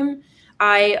vacuum.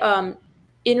 I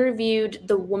interviewed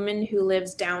the woman who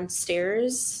lives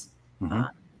downstairs,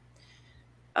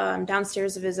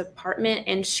 downstairs of his apartment,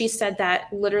 and she said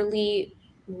that literally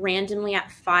randomly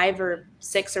at 5 or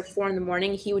 6 or 4 in the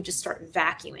morning, he would just start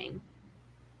vacuuming.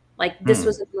 Like this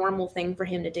was a normal thing for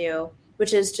him to do,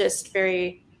 which is just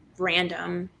very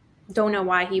random. Don't know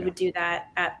why he would do that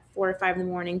at 4 or 5 in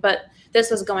the morning, but this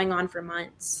was going on for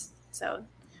months. So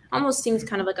almost seems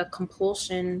kind of like a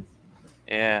compulsion.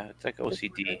 Yeah, it's like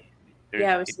OCD.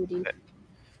 OCD.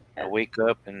 They wake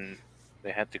up and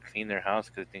they have to clean their house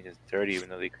because they think it's dirty, even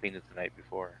though they cleaned it the night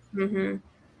before.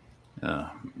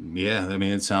 Yeah, I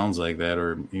mean, it sounds like that,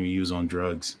 or you use on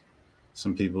drugs.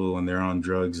 Some people, when they're on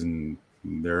drugs and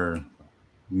they're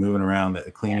moving around,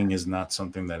 that cleaning is not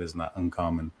something that is not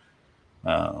uncommon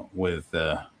with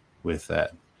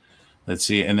that. Let's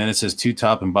see. And then it says 2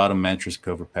 top and bottom mattress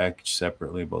cover packaged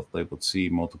separately, both labeled C,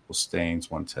 multiple stains,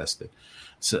 1 tested.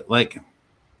 So like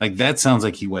that sounds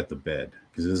like he wet the bed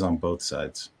because it is on both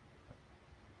sides.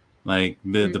 Like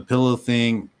the pillow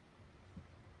thing.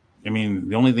 I mean,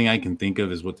 the only thing I can think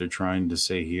of is what they're trying to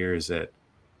say here is that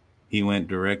he went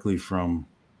directly from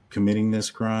committing this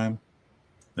crime.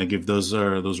 Like if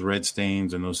those red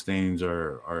stains and those stains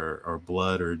are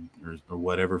blood or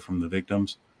whatever from the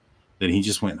victims, then he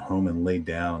just went home and laid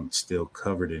down still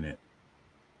covered in it.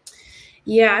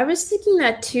 Yeah, I was thinking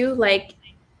that too. Like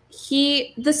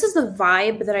this is the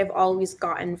vibe that I've always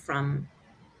gotten from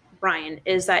Brian,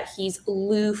 is that he's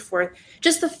aloof, or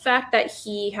just the fact that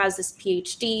he has this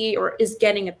PhD or is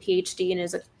getting a PhD and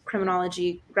is a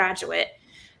criminology graduate.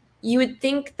 You would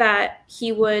think that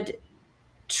he would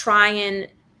try and,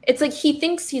 it's like he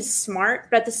thinks he's smart,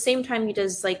 but at the same time he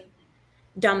does like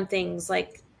dumb things.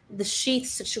 Like the sheath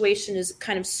situation is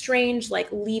kind of strange, like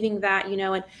leaving that, you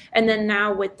know, and then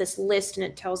now with this list and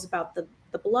it tells about the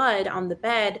blood on the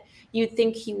bed, you'd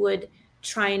think he would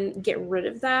try and get rid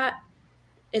of that.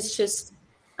 It's just,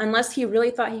 unless he really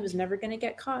thought he was never going to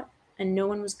get caught and no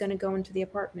one was going to go into the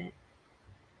apartment.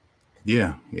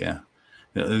 Yeah.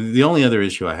 The only other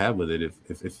issue I have with it,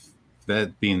 if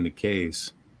that being the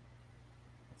case,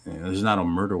 there's not a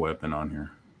murder weapon on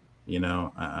here. You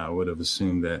know, I would have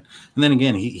assumed that. And then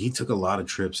again, he took a lot of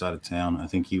trips out of town. I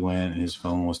think he went and his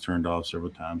phone was turned off several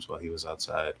times while he was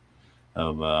outside.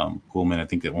 Pullman. I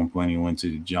think at one point he went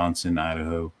to Johnson,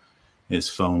 Idaho. His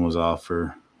phone was off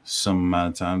for some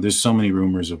amount of time. There's so many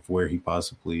rumors of where he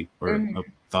possibly, or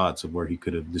thoughts of where he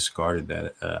could have discarded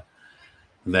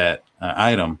that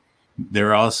item.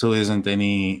 There also isn't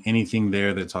anything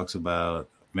there that talks about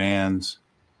Van's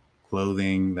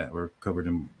clothing that were covered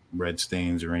in red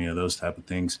stains or any of those type of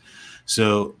things.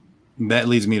 So that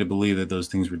leads me to believe that those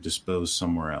things were disposed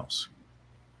somewhere else.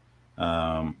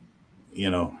 Yeah.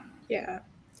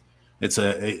 It's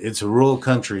a rural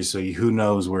country, so who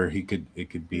knows where it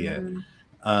could be at.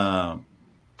 Go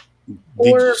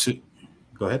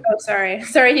ahead. Oh,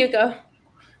 sorry, you go.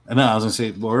 No, I was gonna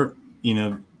say, or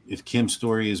if Kim's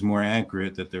story is more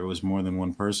accurate, that there was more than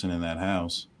one person in that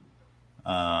house,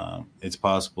 it's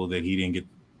possible that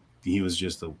he was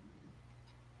just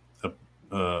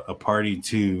a party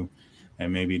to,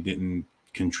 and maybe didn't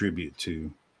contribute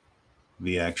to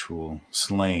the actual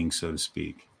slaying, so to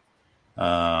speak.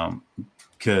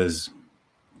 Because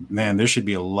man, there should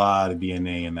be a lot of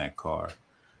DNA in that car.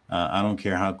 I don't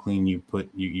care how clean you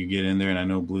get in there, and I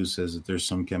know Blue says that there's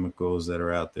some chemicals that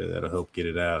are out there that'll help get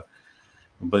it out.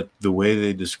 But the way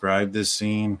they describe this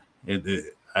scene,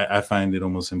 I find it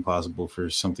almost impossible for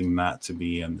something not to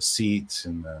be in the seats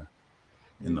and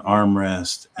in the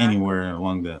armrest, anywhere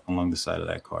along the side of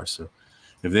that car. So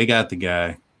if they got the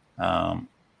guy,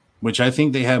 which I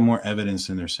think they have more evidence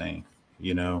than they're saying,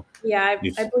 Yeah,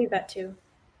 I believe that too.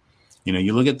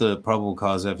 You look at the probable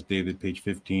cause affidavit, page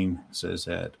 15 says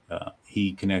that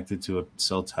he connected to a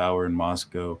cell tower in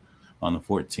Moscow on the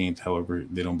 14th. However,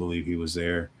 they don't believe he was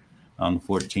there on the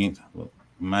 14th. Well,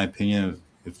 in my opinion,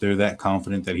 if they're that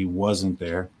confident that he wasn't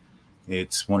there,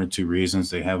 it's one or two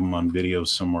reasons. They have him on video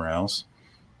somewhere else,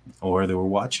 or they were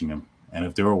watching him. And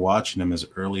if they were watching him as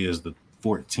early as the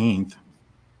 14th,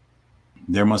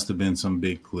 there must have been some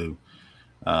big clue.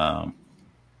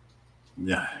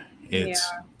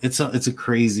 It's a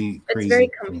crazy. It's very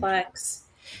complex.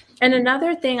 And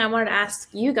another thing I wanted to ask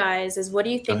you guys is, what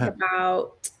do you think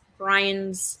about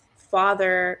Brian's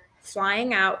father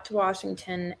flying out to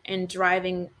Washington and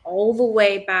driving all the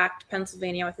way back to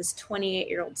Pennsylvania with his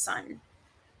 28-year-old son?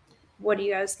 What do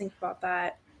you guys think about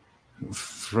that?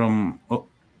 From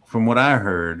what I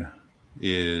heard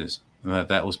is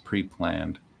that was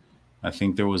pre-planned. I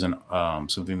think there was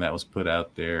something that was put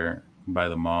out there by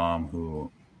the mom,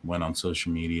 who went on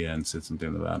social media and said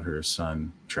something about her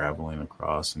son traveling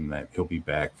across and that he'll be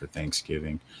back for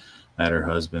Thanksgiving, that her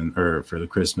husband, or for the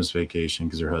Christmas vacation,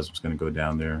 because her husband's going to go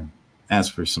down there and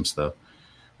ask for some stuff.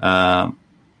 I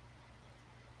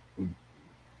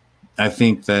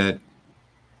think that,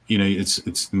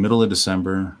 it's the middle of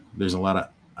December. There's a lot of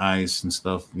ice and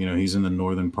stuff. He's in the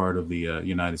northern part of the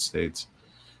United States.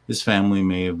 His family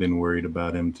may have been worried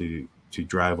about him to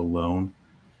drive alone,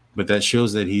 but that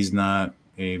shows that he's not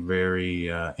a very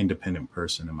independent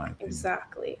person, in my opinion.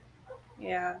 Exactly.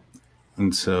 Yeah.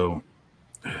 And so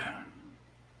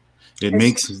it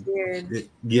makes weird. It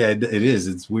is.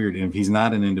 It's weird. And if he's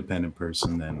not an independent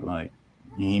person, then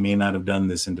he may not have done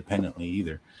this independently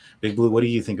either. Big Blue, what do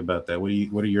you think about that? What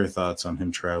are your thoughts on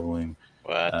him traveling?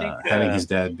 Well, I think having his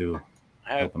dad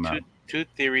I have two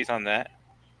theories on that.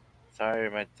 Sorry,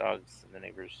 my dog's and the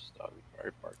neighbor's dog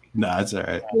are barking. No, that's all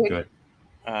right. Go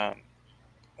ahead.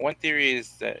 One theory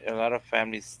is that a lot of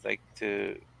families like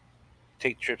to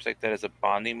take trips like that as a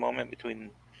bonding moment between,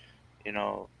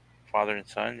 father and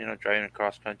son. Driving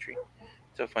across country.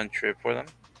 It's a fun trip for them.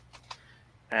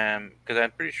 Because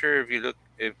I'm pretty sure if you look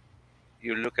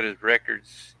at his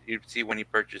records, you'd see when he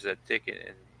purchased that ticket,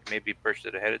 and maybe purchased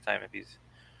it ahead of time if he's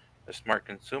a smart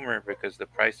consumer, because the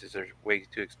prices are way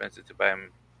too expensive to buy them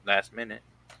last minute.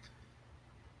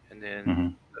 And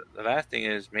then the last thing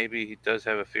is, maybe he does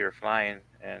have a fear of flying,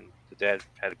 and the dad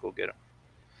had to go get him.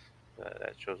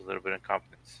 That shows a little bit of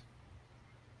incompetence.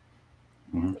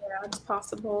 Yeah, it's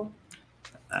possible.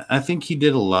 I think he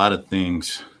did a lot of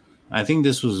things. I think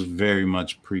this was very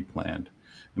much pre-planned.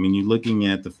 I mean, you're looking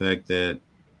at the fact that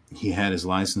he had his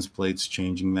license plates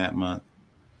changing that month.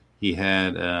 He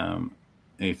had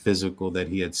a physical that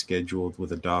he had scheduled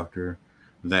with a doctor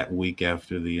that week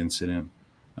after the incident.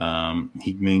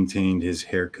 He maintained his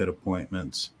haircut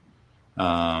appointments.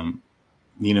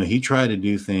 He tried to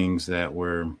do things that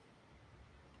were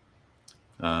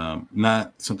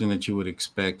not something that you would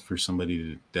expect for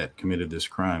somebody that committed this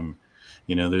crime.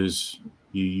 You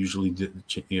usually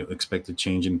expect a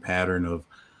change in pattern of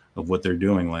what they're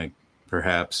doing, like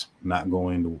perhaps not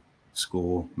going to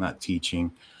school, not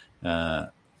teaching,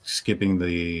 skipping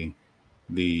the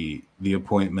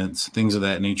appointments, things of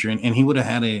that nature. And he would have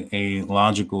had a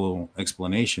logical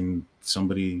explanation.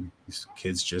 These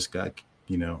kids just got,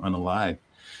 unalive.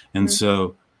 And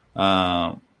so,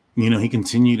 he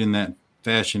continued in that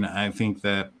fashion. I think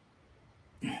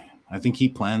he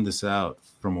planned this out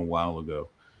from a while ago.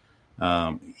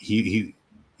 He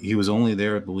was only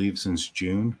there, I believe, since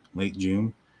June, late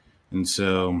June. And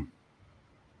so,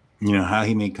 how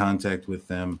he made contact with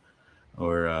them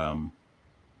or,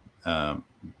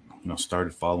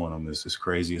 started following them is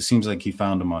crazy. It seems like he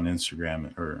found them on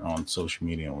Instagram or on social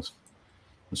media and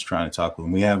was trying to talk with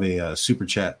him. We have a super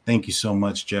chat. Thank you so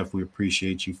much, Jeff. We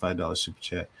appreciate you. $5 super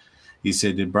chat. He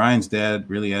said, did Brian's dad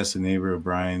really ask the neighbor of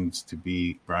Brian's to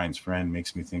be Brian's friend?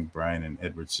 Makes me think Brian and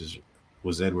Edward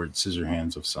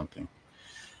Scissorhands of something.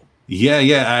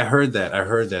 Yeah, I heard that.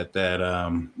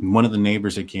 That one of the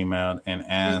neighbors that came out and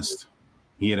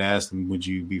he had asked him, would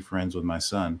you be friends with my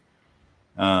son?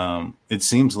 It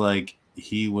seems like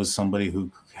he was somebody who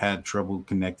had trouble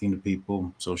connecting to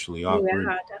people, socially awkward.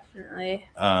 Yeah, definitely.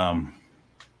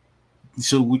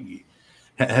 So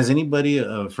has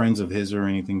anybody, friends of his or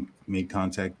anything, made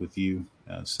contact with you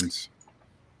since?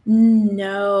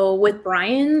 No, with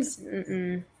Brian's?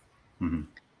 No,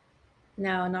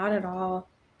 not at all.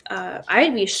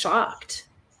 I'd be shocked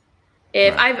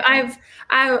if right.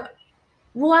 I've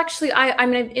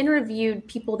interviewed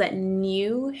people that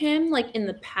knew him like in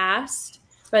the past,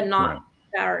 but not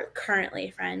that are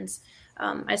currently friends.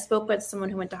 I spoke with someone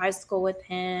who went to high school with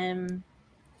him,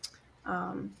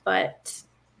 but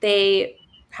they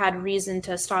had reason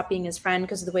to stop being his friend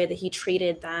because of the way that he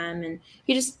treated them, and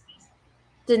he just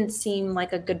didn't seem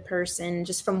like a good person,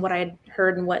 just from what I'd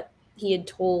heard and what he had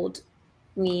told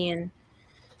me. And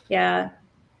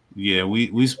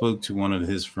we spoke to one of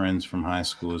his friends from high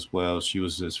school as well. She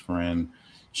was his friend.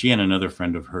 She and another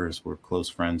friend of hers were close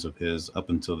friends of his up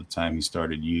until the time he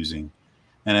started using.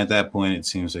 And at that point, it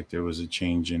seems like there was a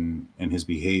change in his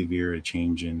behavior, a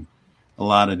change in a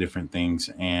lot of different things.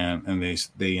 And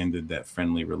they ended that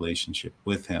friendly relationship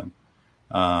with him.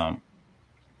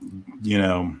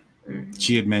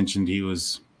 She had mentioned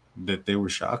that they were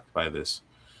shocked by this.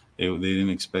 They didn't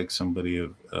expect somebody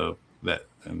of that,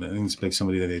 and they didn't expect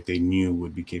somebody that they knew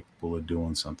would be capable of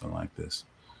doing something like this.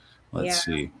 Let's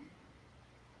see.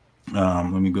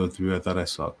 Let me go through. I thought I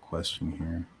saw a question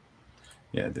here.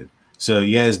 Yeah, I did. So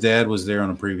his dad was there on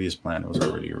a previous plan. It was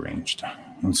already arranged.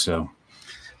 And so,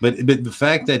 but the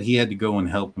fact that he had to go and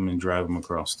help him and drive him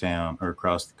across town or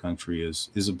across the country is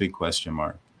a big question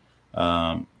mark.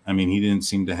 He didn't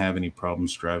seem to have any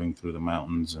problems driving through the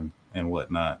mountains and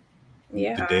whatnot.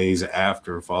 The days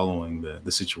after following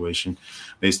the situation,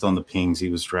 based on the pings, he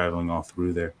was traveling all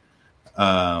through there.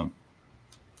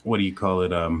 What do you call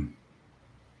it?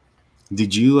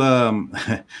 Did you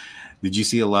did you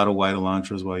see a lot of white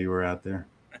Elantras while you were out there?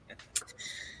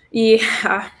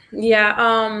 Yeah.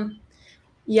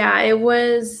 It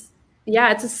was.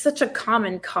 Yeah, it's such a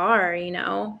common car, and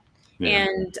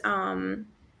it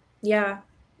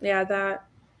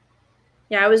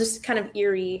was just kind of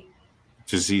eerie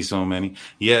to see so many.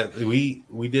 We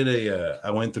did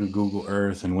I went through Google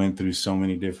Earth and went through so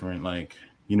many different like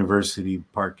university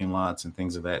parking lots and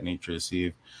things of that nature to see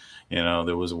if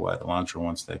there was a white Elantra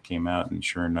once that came out, and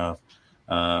sure enough,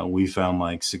 we found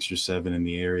like 6 or 7 in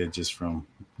the area just from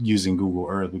using Google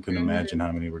Earth. We couldn't imagine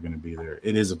how many were going to be there.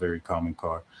 It is a very common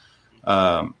car.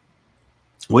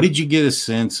 What did you get a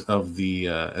sense of the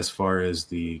as far as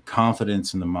the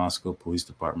confidence in the Moscow Police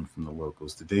Department from the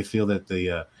locals? Did they feel that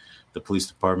the police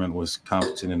department was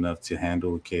competent enough to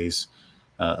handle a case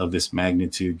of this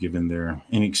magnitude, given their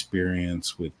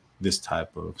inexperience with this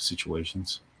type of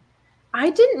situations? I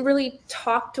didn't really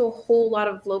talk to a whole lot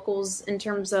of locals in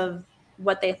terms of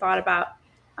what they thought about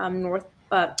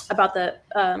about the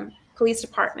police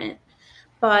department,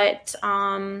 but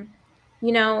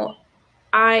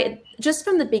I just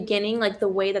from the beginning, like the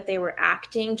way that they were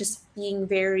acting, just being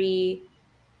very.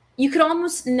 You could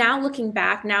almost now, looking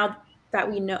back, now that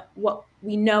we know what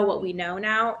we know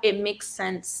now, it makes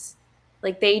sense.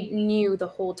 Like they knew the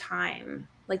whole time,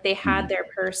 like they had their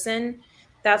person.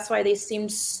 That's why they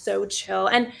seemed so chill.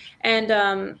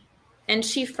 And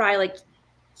Chief Fry, like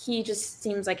he just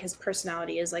seems like his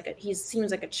personality is like he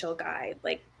seems like a chill guy.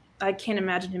 Like I can't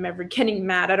imagine him ever getting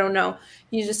mad. I don't know.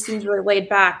 He just seems really laid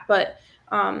back. But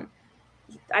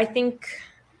I think,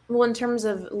 well, in terms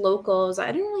of locals,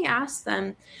 I didn't really ask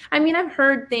them. I mean, I've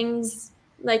heard things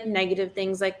like negative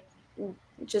things, like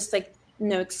just like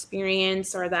no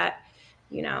experience, or that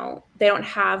they don't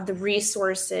have the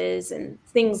resources and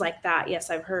things like that. Yes,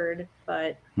 I've heard,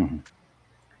 but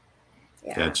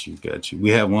Got you. We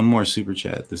have one more super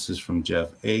chat. This is from Jeff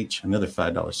H. Another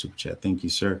 $5 super chat. Thank you,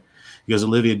 sir. He goes,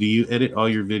 Olivia, do you edit all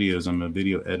your videos? I'm a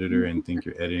video editor and think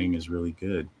your editing is really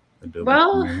good. Adobe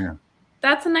Premiere.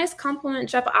 That's a nice compliment,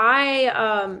 Jeff.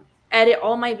 I edit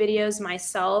all my videos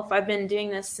myself. I've been doing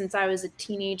this since I was a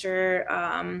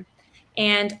teenager.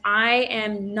 And I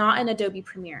am not in Adobe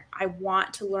Premiere. I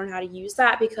want to learn how to use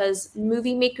that because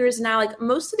movie makers now, like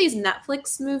most of these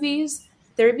Netflix movies,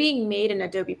 they're being made in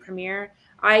Adobe Premiere.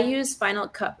 I use Final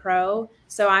Cut Pro.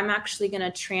 So I'm actually going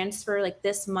to transfer like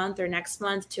this month or next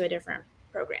month to a different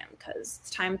program because it's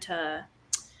time to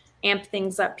amp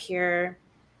things up here.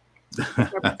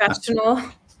 More professional.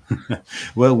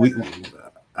 Well,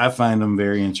 I find them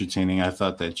very entertaining. I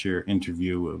thought that your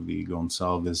interview of the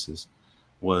Gonsalveses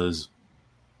was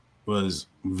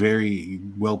very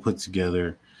well put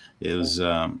together. It was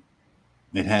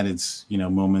it had its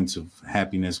moments of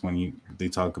happiness when they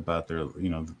talk about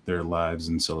their lives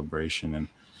and celebration, and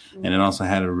it also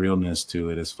had a realness to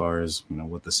it as far as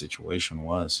what the situation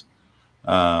was.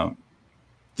 Talking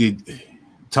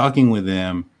with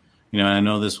them, I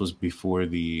know this was before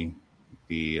the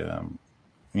arrest.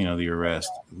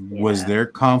 Yeah. Was their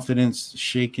confidence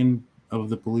shaken of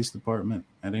the police department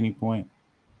at any point?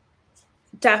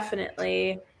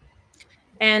 Definitely.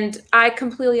 And I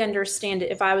completely understand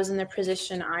it. If I was in their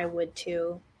position, I would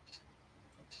too.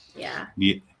 Yeah.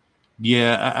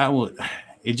 Yeah, I would.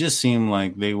 It just seemed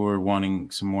like they were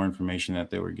wanting some more information that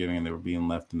they were giving, and they were being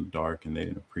left in the dark, and they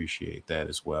didn't appreciate that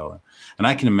as well. And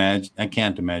I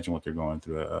can't imagine what they're going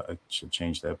through. I should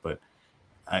change that, but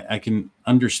I can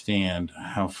understand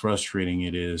how frustrating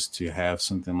it is to have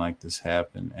something like this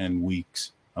happen and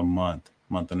weeks, a month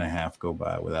and a half go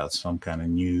by without some kind of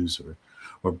news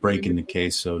or breaking the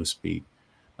case, so to speak.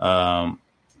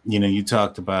 You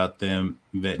talked about them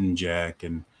vetting Jack,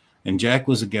 and Jack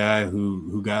was a guy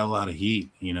who got a lot of heat.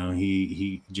 He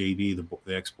JD, the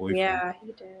ex-boyfriend. Yeah,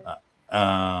 he did.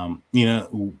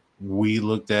 We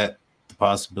looked at the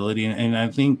possibility, and I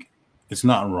think it's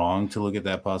not wrong to look at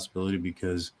that possibility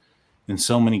because in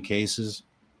so many cases,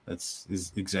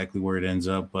 is exactly where it ends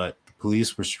up. But the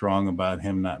police were strong about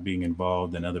him not being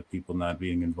involved and other people not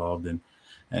being involved. And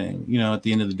at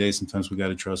the end of the day, sometimes we got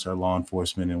to trust our law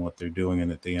enforcement and what they're doing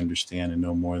and that they understand and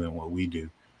know more than what we do.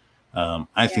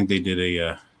 I think they did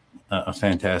a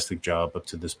fantastic job up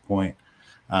to this point.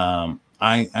 I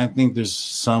think there's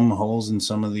some holes in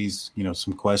some of these,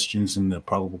 some questions in the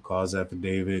probable cause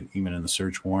affidavit, even in the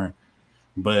search warrant.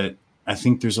 But I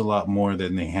think there's a lot more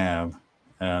than they have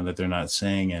that they're not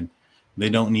saying, and they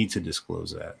don't need to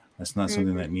disclose that. That's not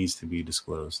something that needs to be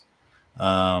disclosed.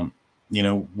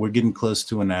 We're getting close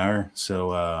to an hour.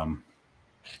 So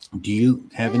do you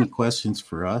have any questions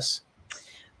for us?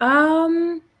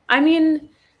 So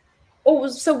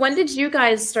when did you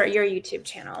guys start your YouTube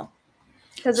channel?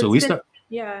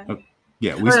 Yeah.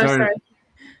 We started.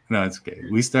 No, it's okay.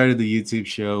 We started the YouTube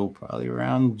show probably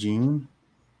around June.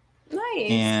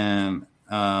 Nice. And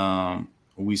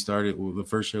we started. The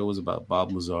first show was about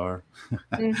Bob Lazar,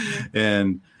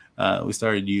 and we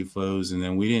started UFOs, and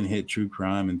then we didn't hit true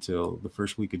crime until the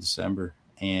first week of December.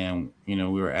 And we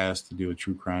were asked to do a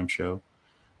true crime show,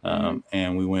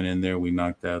 and we went in there. We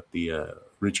knocked out the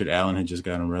Richard Allen had just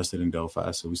gotten arrested in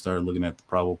Delphi, so we started looking at the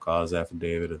probable cause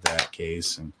affidavit of that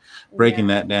case and breaking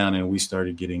that down, and we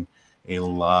started getting a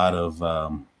lot of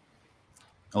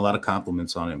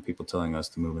compliments on it and people telling us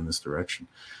to move in this direction.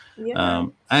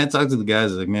 I had talked to the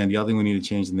guys, like, man, do y'all think we need to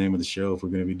change the name of the show if we're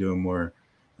going to be doing more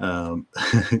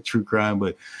true crime?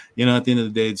 But at the end of the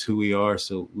day, it's who we are,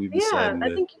 so we decided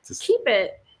I think keep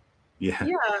it. Yeah,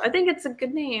 I think it's a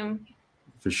good name.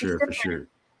 For sure.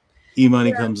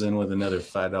 E-Money comes in with another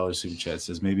 $5 super chat.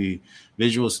 Says maybe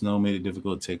visual snow made it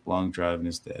difficult to take long drive, and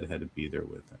his dad had to be there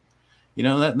with him.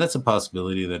 That's a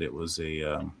possibility that it was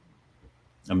a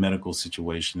medical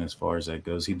situation as far as that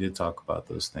goes. He did talk about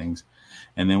those things.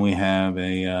 And then we have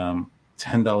a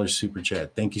 $10 super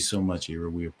chat. Thank you so much, Ira.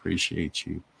 We appreciate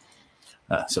you.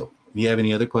 So do you have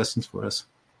any other questions for us?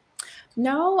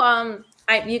 No,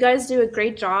 you guys do a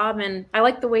great job, and I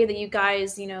like the way that you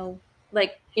guys,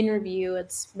 interview.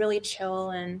 It's really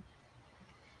chill and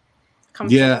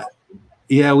comfortable.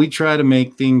 Yeah, we try to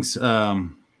make things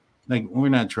like we're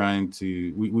not trying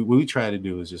to. What we try to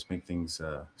do is just make things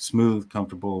smooth,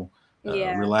 comfortable,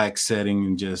 relaxed setting,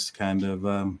 and just kind of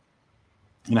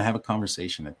have a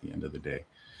conversation at the end of the day.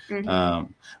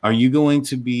 Are you going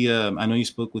to be? I know you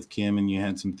spoke with Kim and you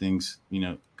had some things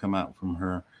come out from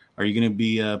her. Are you going to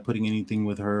be putting anything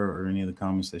with her or any of the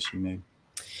comments that she made?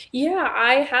 Yeah,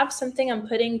 I have something I'm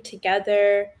putting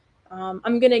together.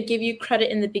 I'm going to give you credit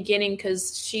in the beginning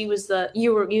because she was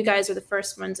you guys were the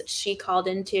first ones that she called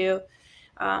into.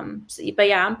 But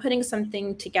yeah, I'm putting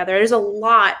something together. There's a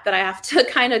lot that I have to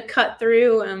kind of cut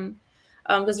through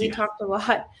because we talked a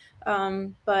lot.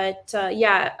 But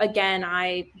yeah, again,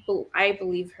 I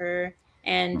believe her,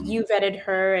 and you vetted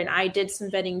her, and I did some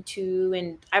vetting too,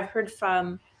 and I've heard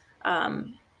from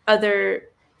other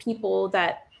people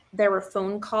that there were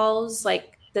phone calls,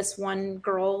 like this one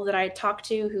girl that I talked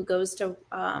to who goes to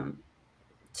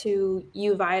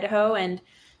U of Idaho, and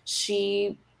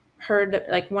she heard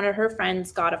like one of her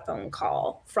friends got a phone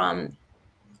call from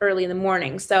early in the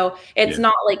morning. So it's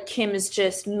not like Kim is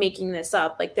just making this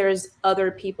up. Like there's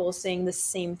other people saying the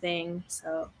same thing.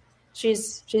 So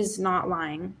she's not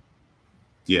lying.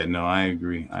 Yeah, no, I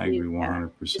agree. I agree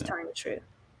 100%. She's telling the truth.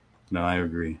 No, I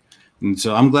agree. And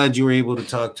so I'm glad you were able to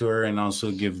talk to her and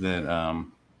also give that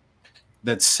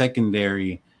that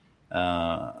secondary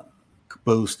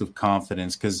boast of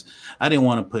confidence, because I didn't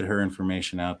want to put her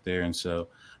information out there. And so,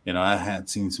 I had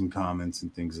seen some comments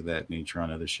and things of that nature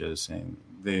on other shows saying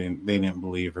they didn't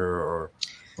believe her,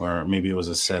 or maybe it was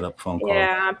a setup phone call.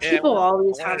 Yeah, people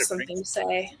always have something to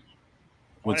say.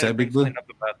 What's that, Big Blue? I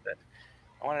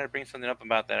wanted to bring something up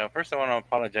about that. First, I want to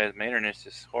apologize. My internet's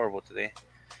just horrible today.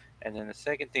 And then the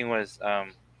second thing was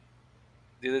the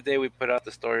other day we put out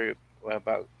the story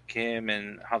about Kim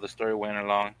and how the story went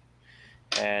along.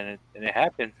 And it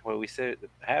happened. What we said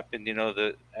happened,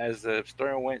 as the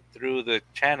story went through the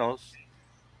channels,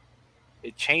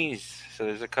 it changed. So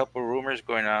there's a couple rumors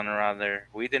going on around there.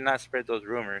 We did not spread those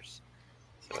rumors.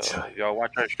 So if y'all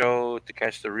watch our show to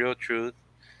catch the real truth,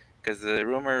 because the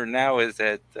rumor now is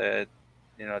that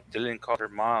Dylan called her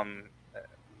mom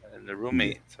and the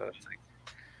roommate. So it's like,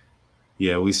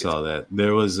 yeah, we saw that.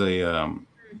 There's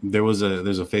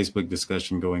a Facebook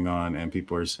discussion going on, and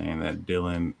people are saying that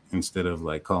Dylan, instead of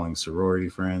like calling sorority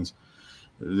friends,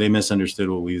 they misunderstood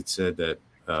what we had said. That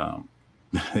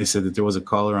they said that there was a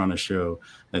caller on a show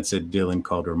that said Dylan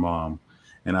called her mom,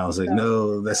 and I was like,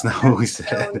 no, that's not what we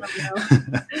said.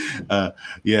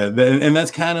 And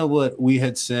that's kind of what we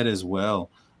had said as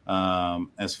well.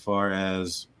 As far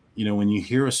as when you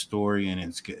hear a story and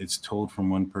it's told from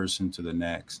one person to the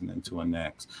next and then to a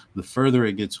next, the further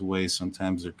it gets away,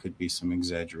 sometimes there could be some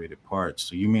exaggerated parts.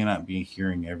 So you may not be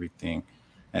hearing everything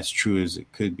as true as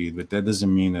it could be, but that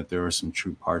doesn't mean that there are some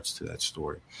true parts to that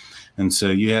story. And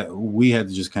so we had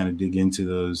to just kind of dig into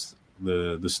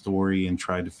the story and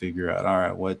try to figure out, all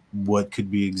right, what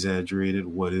could be exaggerated,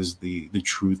 what is the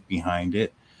truth behind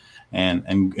it,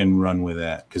 and run with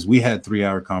that, because we had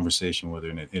 3-hour conversation with her,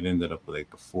 and it ended up with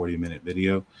like a 40-minute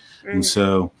video. And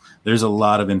so there's a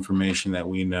lot of information that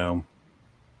we know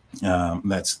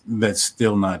that's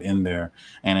still not in there.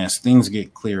 And as things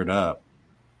get cleared up,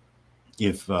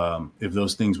 if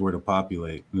those things were to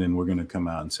populate, then we're going to come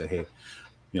out and say, hey,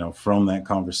 from that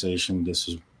conversation, this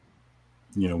is,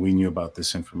 we knew about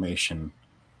this information.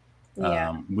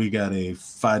 We got a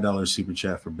 $5 super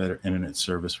chat for better internet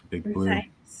service for Big Blue. Nice.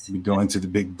 We go into the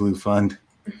Big Blue Fund.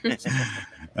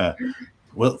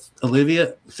 Well,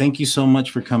 Olivia, thank you so much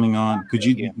for coming on. Could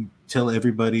you tell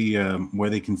everybody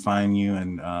where they can find you?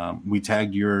 And we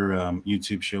tagged your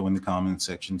YouTube show in the comments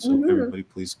section, so everybody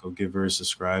please go give her a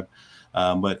subscribe.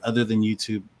 But other than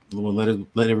YouTube, we'll let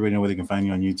everybody know where they can find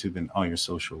you on YouTube and all your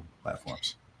social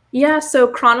platforms. Yeah, so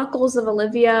Chronicles of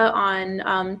Olivia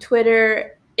on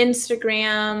Twitter,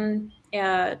 Instagram,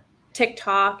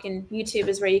 TikTok, and YouTube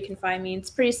is where you can find me. It's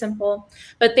pretty simple.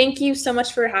 But thank you so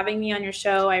much for having me on your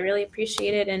show. I really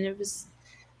appreciate it, and it was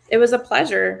a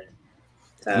pleasure.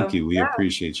 So, thank you. We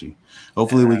appreciate you.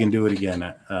 Hopefully we can do it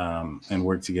again and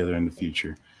work together in the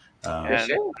future.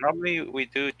 Normally we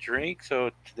do drink,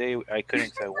 so today I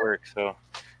couldn't at work. So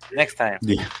next time.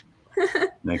 Yeah.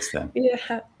 Next time.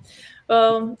 Yeah.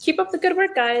 Well, keep up the good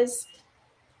work, guys.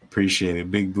 Appreciate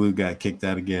it. Big Blue got kicked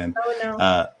out again.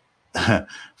 Oh no.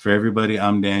 For everybody,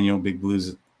 I'm Daniel. Big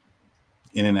Blue's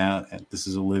in and out. This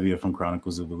is Olivia from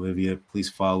Chronicles of Olivia. Please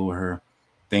follow her.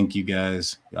 Thank you,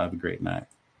 guys. Y'all have a great night.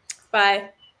 Bye.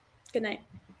 Good night.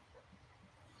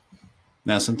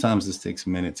 Now, sometimes this takes a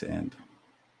minute to end.